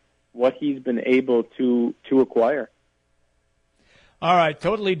what he's been able to acquire. All right,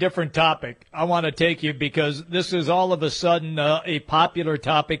 totally different topic. I want to take you because this is all of a sudden a popular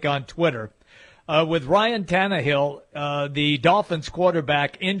topic on Twitter. With Ryan Tannehill, the Dolphins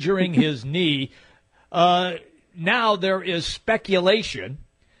quarterback, injuring his knee, now there is speculation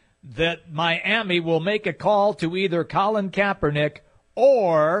that Miami will make a call to either Colin Kaepernick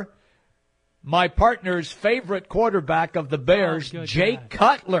or my partner's favorite quarterback of the Bears, Jay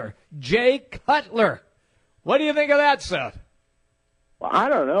Cutler. Jay Cutler. What do you think of that, Seth? Well, I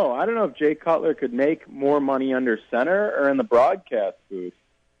don't know. I don't know if Jay Cutler could make more money under center or in the broadcast booth.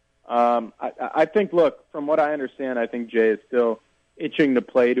 I think, look, from what I understand, I think Jay is still itching to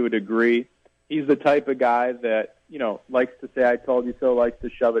play to a degree. He's the type of guy that, likes to say, I told you so, likes to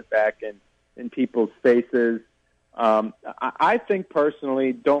shove it back in people's faces. I think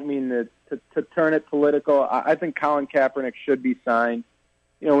personally, don't mean to turn it political, I think Colin Kaepernick should be signed.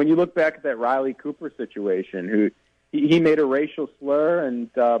 When you look back at that Riley Cooper situation, who he made a racial slur and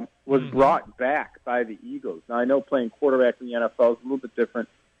was brought back by the Eagles. Now, I know playing quarterback in the NFL is a little bit different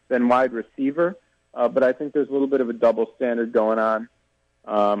than wide receiver, but I think there's a little bit of a double standard going on.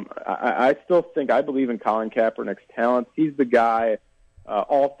 I still think, I believe in Colin Kaepernick's talents. He's the guy,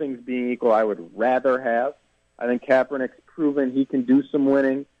 all things being equal, I would rather have. I think Kaepernick's proven he can do some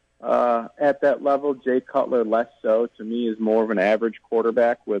winning at that level. Jay Cutler, less so. To me, is more of an average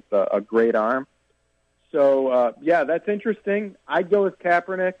quarterback with a great arm. So, that's interesting. I'd go with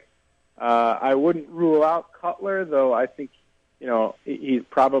Kaepernick. I wouldn't rule out Cutler, though I think, he's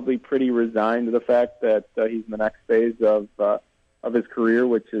probably pretty resigned to the fact that he's in the next phase of his career,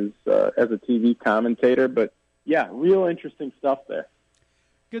 which is as a TV commentator. But, yeah, real interesting stuff there.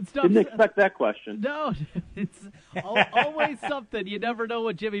 Good stuff. Didn't expect that question. No, it's always something. You never know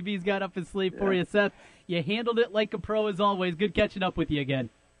what Jimmy B's got up his sleeve for you, Seth. You handled it like a pro as always. Good catching up with you again.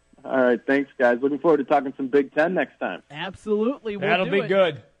 All right, thanks, guys. Looking forward to talking some Big Ten next time. Absolutely. That'll be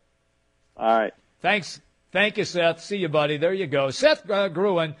good. All right. Thanks. Thank you, Seth. See you, buddy. There you go. Seth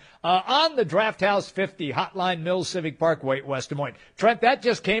Gruen on the Draft House 50 Hotline Mills Civic Parkway, West Des Moines. Trent, that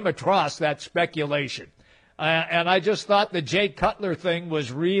just came across that speculation. And I just thought the Jay Cutler thing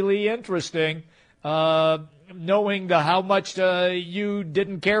was really interesting, knowing how much you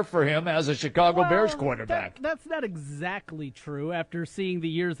didn't care for him as a Chicago Bears quarterback. That's not exactly true after seeing the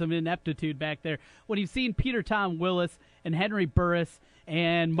years of ineptitude back there. When you've seen Peter Tom Willis and Henry Burris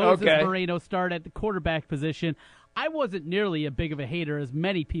and Moses Moreno start at the quarterback position, I wasn't nearly as big of a hater as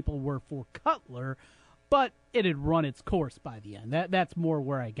many people were for Cutler, but it had run its course by the end. That's more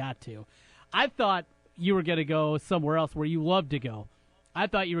where I got to. I thought you were going to go somewhere else where you love to go. I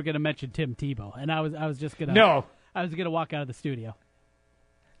thought you were going to mention Tim Tebow, and I was just going to. No, I was going to walk out of the studio.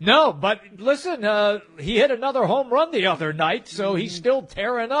 No, but listen, he hit another home run the other night, so he's still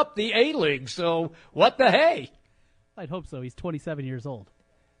tearing up the A-League. So what the hey? I'd hope so. He's 27 years old.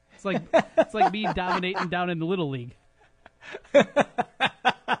 It's like me dominating down in the Little League.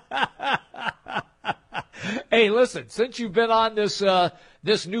 Hey, listen, since you've been on this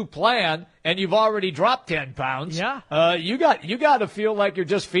new plan and you've already dropped 10 pounds, you got to feel like you're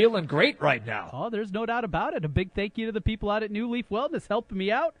just feeling great right now. Oh, there's no doubt about it. A big thank you to the people out at New Leaf Wellness helping me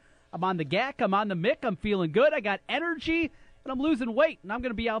out. I'm on the GAC. I'm on the Mick. I'm feeling good. I got energy, and I'm losing weight. And I'm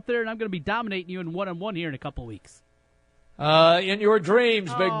going to be out there, and I'm going to be dominating you in one-on-one here in a couple weeks. In your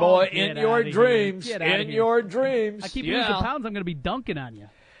dreams, big boy. In your dreams. In your dreams. I keep losing pounds, I'm going to be dunking on you.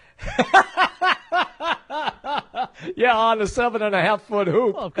 Yeah, on a 7.5-foot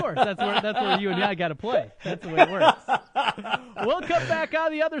hoop. Well, of course. That's where you and I got to play. That's the way it works. We'll come back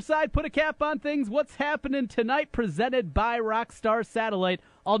on the other side, put a cap on things. What's happening tonight, presented by Rockstar Satellite.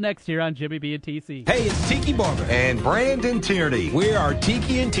 All next here on Jimmy B and TC. Hey, it's Tiki Barber and Brandon Tierney. We are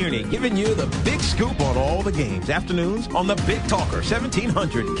Tiki and Tierney, giving you the big scoop on all the games. Afternoons on the Big Talker,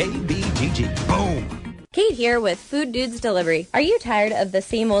 1700 KBGG. Boom. Kate here with Food Dudes Delivery. Are you tired of the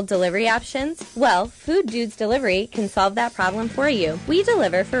same old delivery options? Well, Food Dudes Delivery can solve that problem for you. We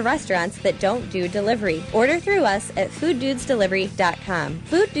deliver for restaurants that don't do delivery. Order through us at fooddudesdelivery.com.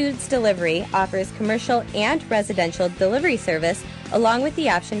 Food Dudes Delivery offers commercial and residential delivery service along with the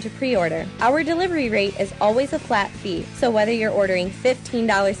option to pre-order. Our delivery rate is always a flat fee, so whether you're ordering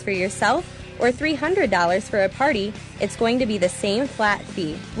 $15 for yourself or $300 for a party, it's going to be the same flat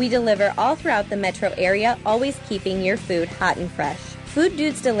fee. We deliver all throughout the metro area, always keeping your food hot and fresh. Food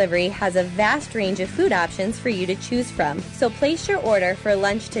Dudes Delivery has a vast range of food options for you to choose from. So place your order for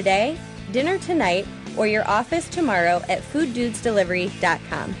lunch today, dinner tonight, or your office tomorrow at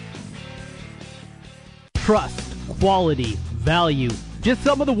fooddudesdelivery.com. Trust, quality, value. Just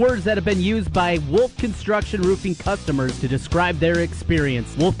some of the words that have been used by Wolf Construction Roofing customers to describe their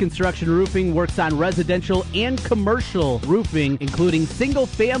experience. Wolf Construction Roofing works on residential and commercial roofing, including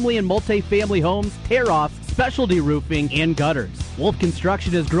single-family and multi-family homes, tear-offs, specialty roofing, and gutters. Wolf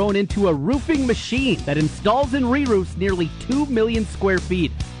Construction has grown into a roofing machine that installs and re-roofs nearly 2 million square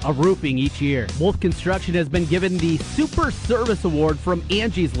feet of roofing each year. Wolf Construction has been given the Super Service Award from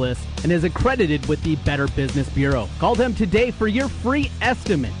Angie's List and is accredited with the Better Business Bureau. Call them today for your free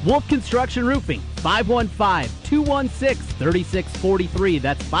estimate. Wolf Construction Roofing, 515-216-3643.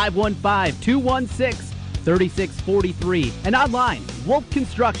 That's 515-216-3643. 3643, and online,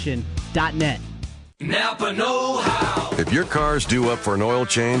 wolfconstruction.net. Napa know-how. If your car's due up for an oil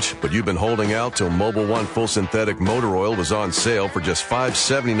change, but you've been holding out till Mobil 1 full synthetic motor oil was on sale for just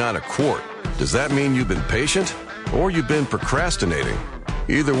 $5.79 a quart, does that mean you've been patient or you've been procrastinating?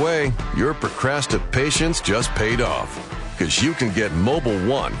 Either way, your procrastination just paid off, because you can get Mobil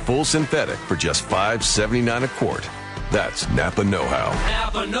 1 full synthetic for just $5.79 a quart. That's Napa know-how.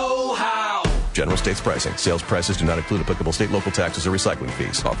 Napa know-how. General states pricing. Sales prices do not include applicable state, local taxes, or recycling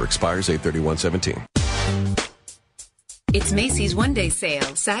fees. Offer expires 8/31/17. It's Macy's One Day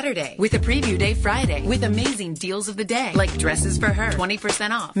Sale, Saturday, with a Preview Day Friday, with amazing deals of the day, like dresses for her,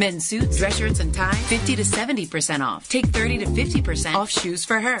 20% off, men's suits, dress shirts and ties, 50 to 70% off. Take 30 to 50% off shoes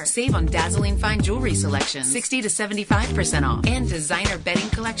for her. Save on dazzling fine jewelry selection, 60 to 75% off, and designer bedding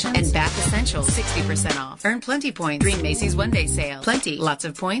collections and bath essentials, 60% off. Earn Plenty points during Macy's One Day Sale. Plenty, lots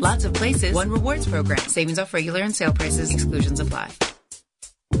of points, lots of places, one rewards program. Savings off regular and sale prices. Exclusions apply.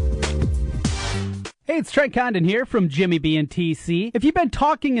 Hey, it's Trent Condon here from Jimmy B and TC. If you've been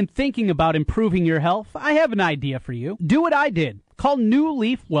talking and thinking about improving your health, I have an idea for you. Do what I did. Call New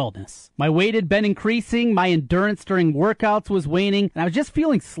Leaf Wellness. My weight had been increasing, my endurance during workouts was waning, and I was just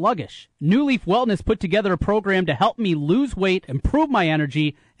feeling sluggish. New Leaf Wellness put together a program to help me lose weight, improve my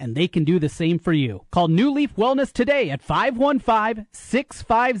energy, and they can do the same for you. Call New Leaf Wellness today at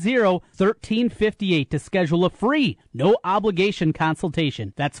 515-650-1358 to schedule a free, no-obligation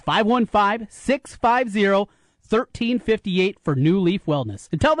consultation. That's 515-650-1358 for New Leaf Wellness.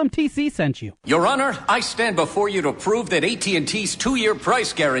 And tell them TC sent you. Your Honor, I stand before you to prove that AT&T's 2-year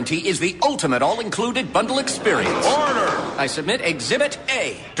price guarantee is the ultimate all-included bundle experience. Order! I submit Exhibit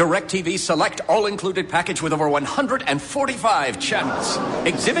A, DirecTV Select all-included package with over 145 channels.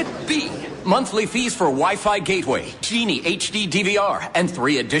 Exhibit B, monthly fees for Wi-Fi gateway, Genie HD DVR, and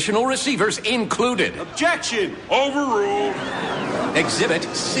 3 additional receivers included. Objection! Overruled. Exhibit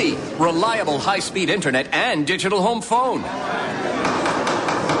C, reliable high-speed internet and digital home phone.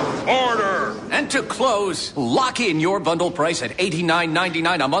 Order! And to close, lock in your bundle price at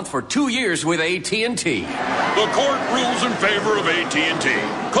 $89.99 a month for 2 years with AT&T. The court rules in favor of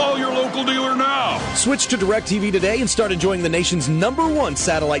AT&T. Call your local dealer now. Switch to DirecTV today and start enjoying the nation's #1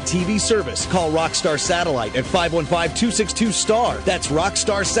 satellite TV service. Call Rockstar Satellite at 515-262-STAR. That's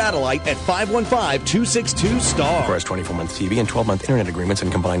Rockstar Satellite at 515-262-STAR. Requires 24-month TV and 12-month internet agreements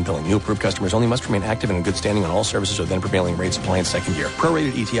and combined billing. New approved customers only must remain active and in good standing on all services with then prevailing rates apply in second year.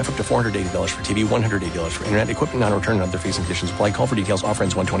 Prorated ETF up to $480 for TV, $180 for internet, equipment non-return, and other fees and conditions apply. Call for details. Offer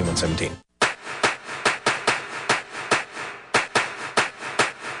ends 1/21/17.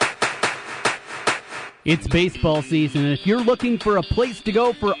 It's baseball season, and if you're looking for a place to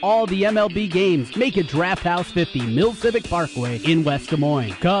go for all the MLB games, make it Draft House 50, Mill Civic Parkway in West Des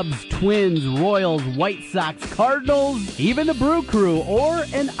Moines. Cubs, Twins, Royals, White Sox, Cardinals, even the Brew Crew, or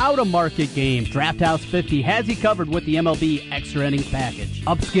an out-of-market game. Draft House 50 has you covered with the MLB Extra Innings Package.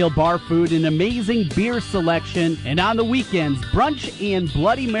 Upscale bar food, an amazing beer selection, and on the weekends, brunch and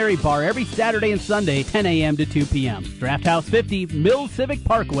Bloody Mary Bar every Saturday and Sunday, 10 a.m. to 2 p.m. Draft House 50, Mill Civic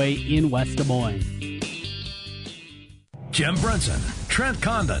Parkway in West Des Moines. Jim Brunson, Trent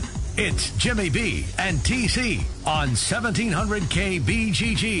Condon. It's Jimmy B and TC on 1700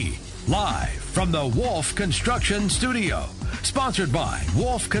 KBGG. Live from the Wolf Construction Studio. Sponsored by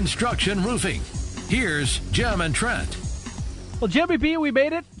Wolf Construction Roofing. Here's Jim and Trent. Well, Jimmy B, we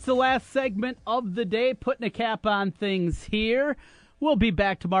made it. It's the last segment of the day, putting a cap on things here. We'll be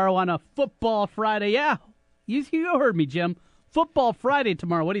back tomorrow on a Football Friday. Yeah, you heard me, Jim. Football Friday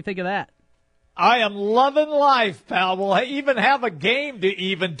tomorrow. What do you think of that? I am loving life, pal. We'll even have a game to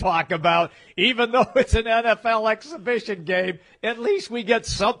even talk about. Even though it's an NFL exhibition game, at least we get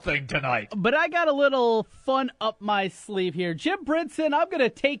something tonight. But I got a little fun up my sleeve here. Jim Brinson, I'm going to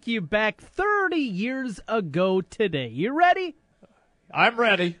take you back 30 years ago today. You ready? I'm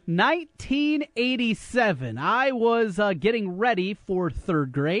ready. 1987. I was getting ready for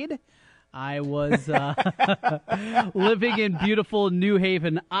third grade. I was living in beautiful New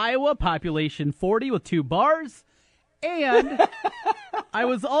Haven, Iowa, population 40 with 2 bars. And I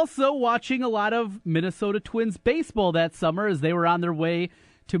was also watching a lot of Minnesota Twins baseball that summer as they were on their way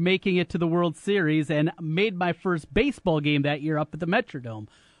to making it to the World Series, and made my first baseball game that year up at the Metrodome.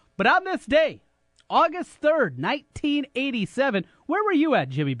 But on this day, August 3rd, 1987, where were you at,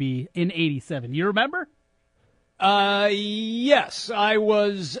 Jimmy B, in 87? You remember? Yes, I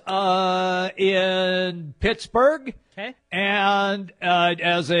was in Pittsburgh, okay, and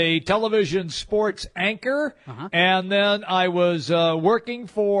as a television sports anchor, and then I was working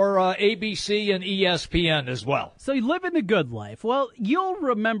for ABC and ESPN as well. So you live in the good life. Well, you'll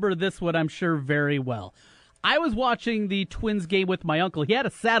remember this one, I'm sure, very well. I was watching the Twins game with my uncle. He had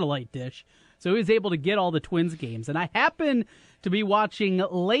a satellite dish, so he was able to get all the Twins games. And I happened to be watching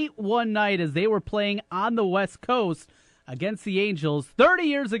late one night as they were playing on the West Coast against the Angels. 30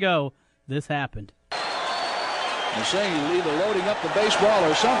 years ago, this happened. They're saying he's either loading up the baseball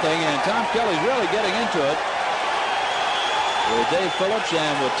or something, and Tom Kelly's really getting into it with Dave Phillips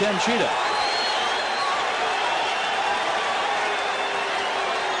and with Tim Cheetah.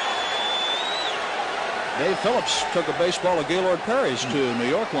 Dave Phillips took a baseball of Gaylord Perry's to New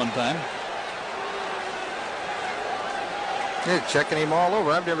York one time. Yeah, checking him all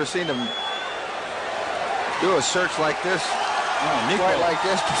over. I've never seen him do a search like this, quite like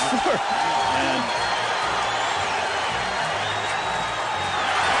this before. And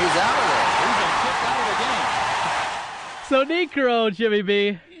he's out of there. He's been kicked out of the game. So Niekro, Jimmy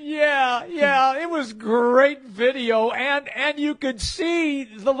B. Yeah, it was great video, and you could see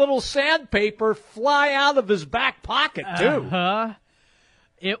the little sandpaper fly out of his back pocket, too.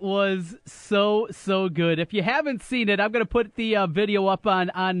 It was so good. If you haven't seen it, I'm going to put the video up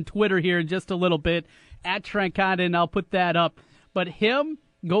on Twitter here in just a little bit, at Trent Condon, I'll put that up. But him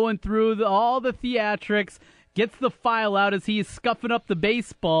going through all the theatrics, gets the file out as he's scuffing up the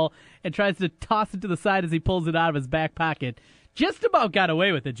baseball and tries to toss it to the side as he pulls it out of his back pocket. Just about got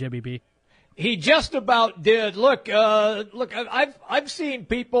away with it, Jimmy B. He just about did. Look, I've seen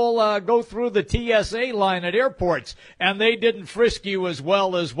people go through the TSA line at airports, and they didn't frisk you as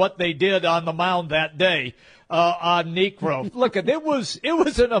well as what they did on the mound that day on Niekro. Look, it was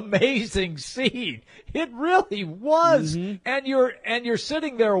an amazing scene. It really was. Mm-hmm. And you're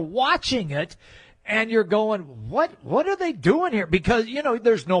sitting there watching it. And you're going, what are they doing here? Because,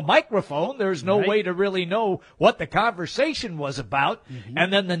 there's no microphone. There's no way to really know what the conversation was about. Mm-hmm.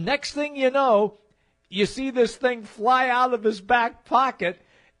 And then the next thing you know, you see this thing fly out of his back pocket.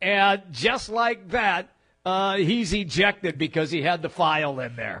 And just like that, he's ejected because he had the file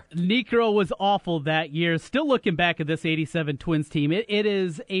in there. Niekro was awful that year. Still looking back at this 87 Twins team, it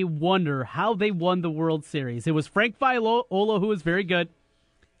is a wonder how they won the World Series. It was Frank Viola, who was very good.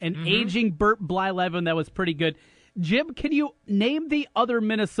 An aging Bert Blyleven that was pretty good. Jim, can you name the other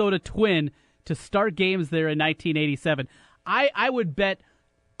Minnesota Twin to start games there in 1987? I would bet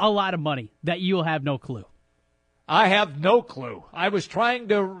a lot of money that you'll have no clue. I have no clue. I was trying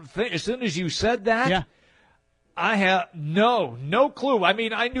to think, as soon as you said that, I have no clue. I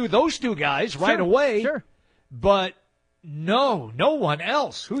mean, I knew those two guys right away, but no one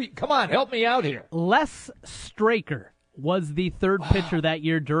else. Come on, help me out here. Les Straker was the third pitcher that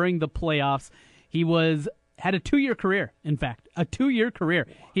year during the playoffs. He had a 2-year career, in fact, a 2-year career.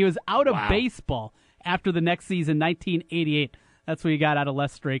 He was out of baseball after the next season, 1988. That's what you got out of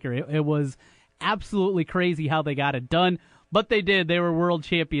Les Straker. It was absolutely crazy how they got it done, but they did. They were world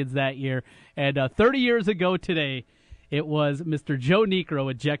champions that year. And 30 years ago today, it was Mr. Joe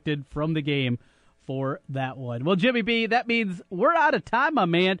Niekro ejected from the game for that one. Well, Jimmy B, that means we're out of time, my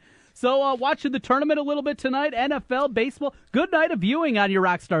man. So watching the tournament a little bit tonight, NFL, baseball, good night of viewing on your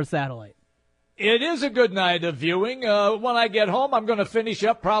Rockstar satellite. It is a good night of viewing. When I get home, I'm going to finish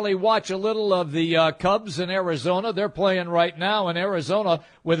up, probably watch a little of the Cubs in Arizona. They're playing right now in Arizona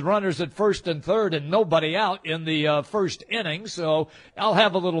with runners at first and third and nobody out in the first inning. So I'll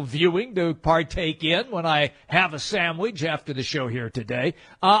have a little viewing to partake in when I have a sandwich after the show here today.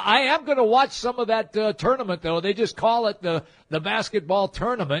 I am going to watch some of that tournament, though. They just call it the basketball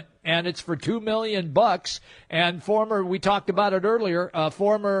tournament, and it's for $2 million. And we talked about it earlier,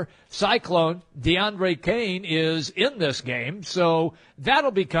 former Cyclone DeAndre Kane is in this game, so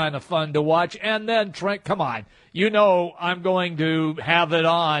that'll be kind of fun to watch. And then Trent, come on, I'm going to have it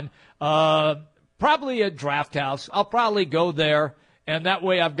on probably at Draft House. I'll probably go there, and that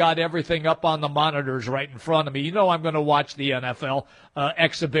way I've got everything up on the monitors right in front of me. I'm going to watch the NFL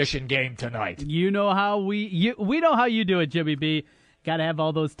exhibition game tonight. We know how you do it, Jimmy B. Got to have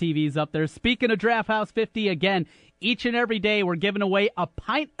all those TVs up there. Speaking of Draft House 50, again, each and every day we're giving away a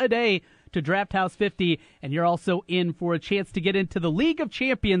pint a day to Draft House 50, and you're also in for a chance to get into the League of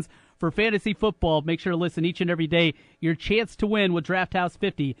Champions for fantasy football. Make sure to listen each and every day. Your chance to win with Draft House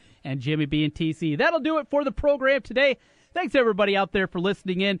 50 and Jimmy B and TC. That'll do it for the program today. Thanks, everybody out there, for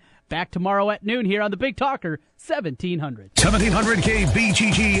listening in. Back tomorrow at noon here on the Big Talker, 1700. 1700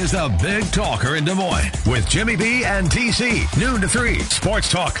 KBGG is the Big Talker in Des Moines with Jimmy B and TC. Noon to 3. Sports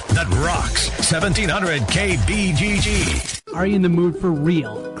talk that rocks. 1700 KBGG. Are you in the mood for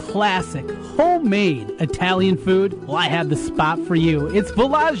real, classic, homemade Italian food? Well, I have the spot for you. It's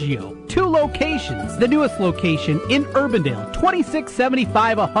Villaggio. 2 locations. The newest location in Urbandale,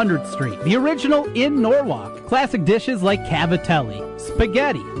 2675 100th Street. The original in Norwalk. Classic dishes like cavatelli,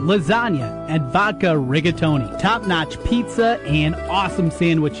 spaghetti, lasagna, and vodka rigatoni. Top-notch pizza and awesome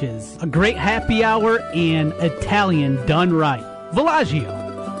sandwiches. A great happy hour and Italian done right. Villaggio.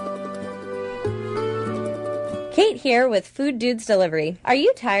 Kate here with Food Dudes Delivery. Are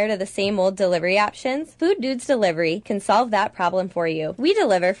you tired of the same old delivery options? Food Dudes Delivery can solve that problem for you. We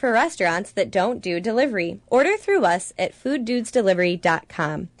deliver for restaurants that don't do delivery. Order through us at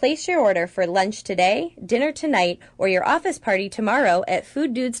fooddudesdelivery.com. Place your order for lunch today, dinner tonight, or your office party tomorrow at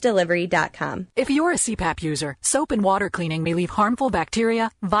fooddudesdelivery.com. If you're a CPAP user, soap and water cleaning may leave harmful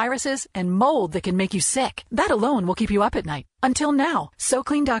bacteria, viruses, and mold that can make you sick. That alone will keep you up at night. Until now,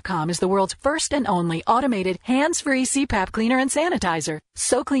 SoClean.com is the world's first and only automated hands-free CPAP cleaner and sanitizer.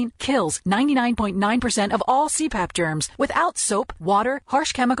 SoClean kills 99.9% of all CPAP germs without soap, water,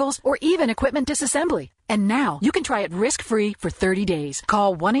 harsh chemicals, or even equipment disassembly. And now, you can try it risk-free for 30 days.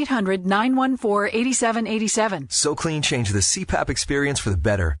 Call 1-800-914-8787. SoClean changed the CPAP experience for the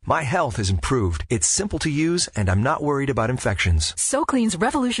better. My health has improved. It's simple to use, and I'm not worried about infections. SoClean's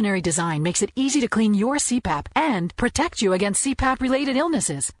revolutionary design makes it easy to clean your CPAP and protect you against CPAP-related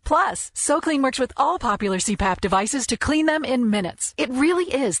illnesses. Plus, SoClean works with all popular CPAP devices to clean them in minutes. It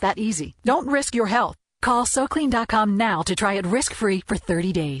really is that easy. Don't risk your health. Call SoClean.com now to try it risk-free for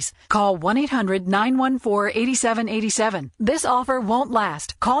 30 days. Call 1-800-914-8787. This offer won't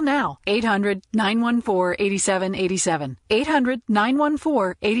last. Call now. 800-914-8787.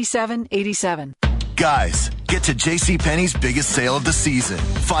 800-914-8787. Guys, get to JCPenney's biggest sale of the season.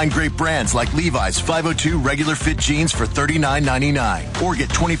 Find great brands like Levi's 502 regular fit jeans for $39.99. Or get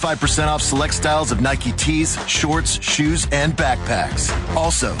 25% off select styles of Nike tees, shorts, shoes, and backpacks.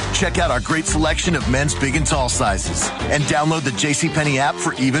 Also, check out our great selection of men's big and tall sizes. And download the JCPenney app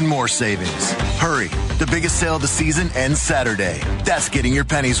for even more savings. Hurry, the biggest sale of the season ends Saturday. That's getting your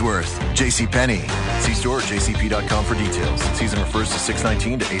pennies worth. JCPenney. See store or jcp.com for details. Season refers to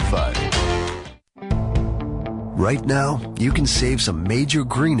 6/19 to 8/5. Right now, you can save some major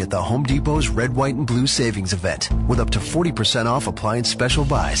green at the Home Depot's Red, White, and Blue Savings Event with up to 40% off appliance special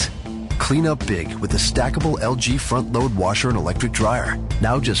buys. Clean up big with the stackable LG front-load washer and electric dryer.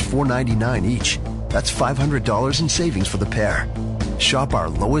 Now just $4.99 each. That's $500 in savings for the pair. Shop our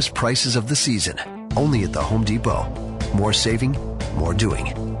lowest prices of the season, only at the Home Depot. More saving, more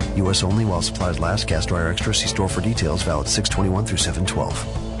doing. U.S. only while supplies last. Gas dryer extra. See store for details. Valid 6/21 through 7/12.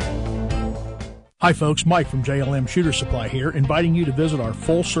 Hi folks, Mike from JLM Shooter Supply here, inviting you to visit our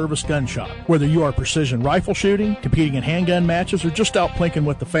full-service gun shop. Whether you are precision rifle shooting, competing in handgun matches, or just out plinking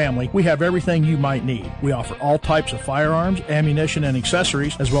with the family, we have everything you might need. We offer all types of firearms, ammunition, and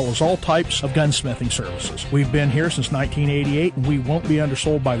accessories, as well as all types of gunsmithing services. We've been here since 1988, and we won't be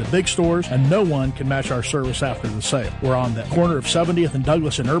undersold by the big stores, and no one can match our service after the sale. We're on the corner of 70th and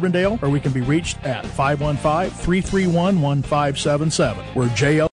Douglas in Urbandale, or we can be reached at 515-331-1577. We're JLM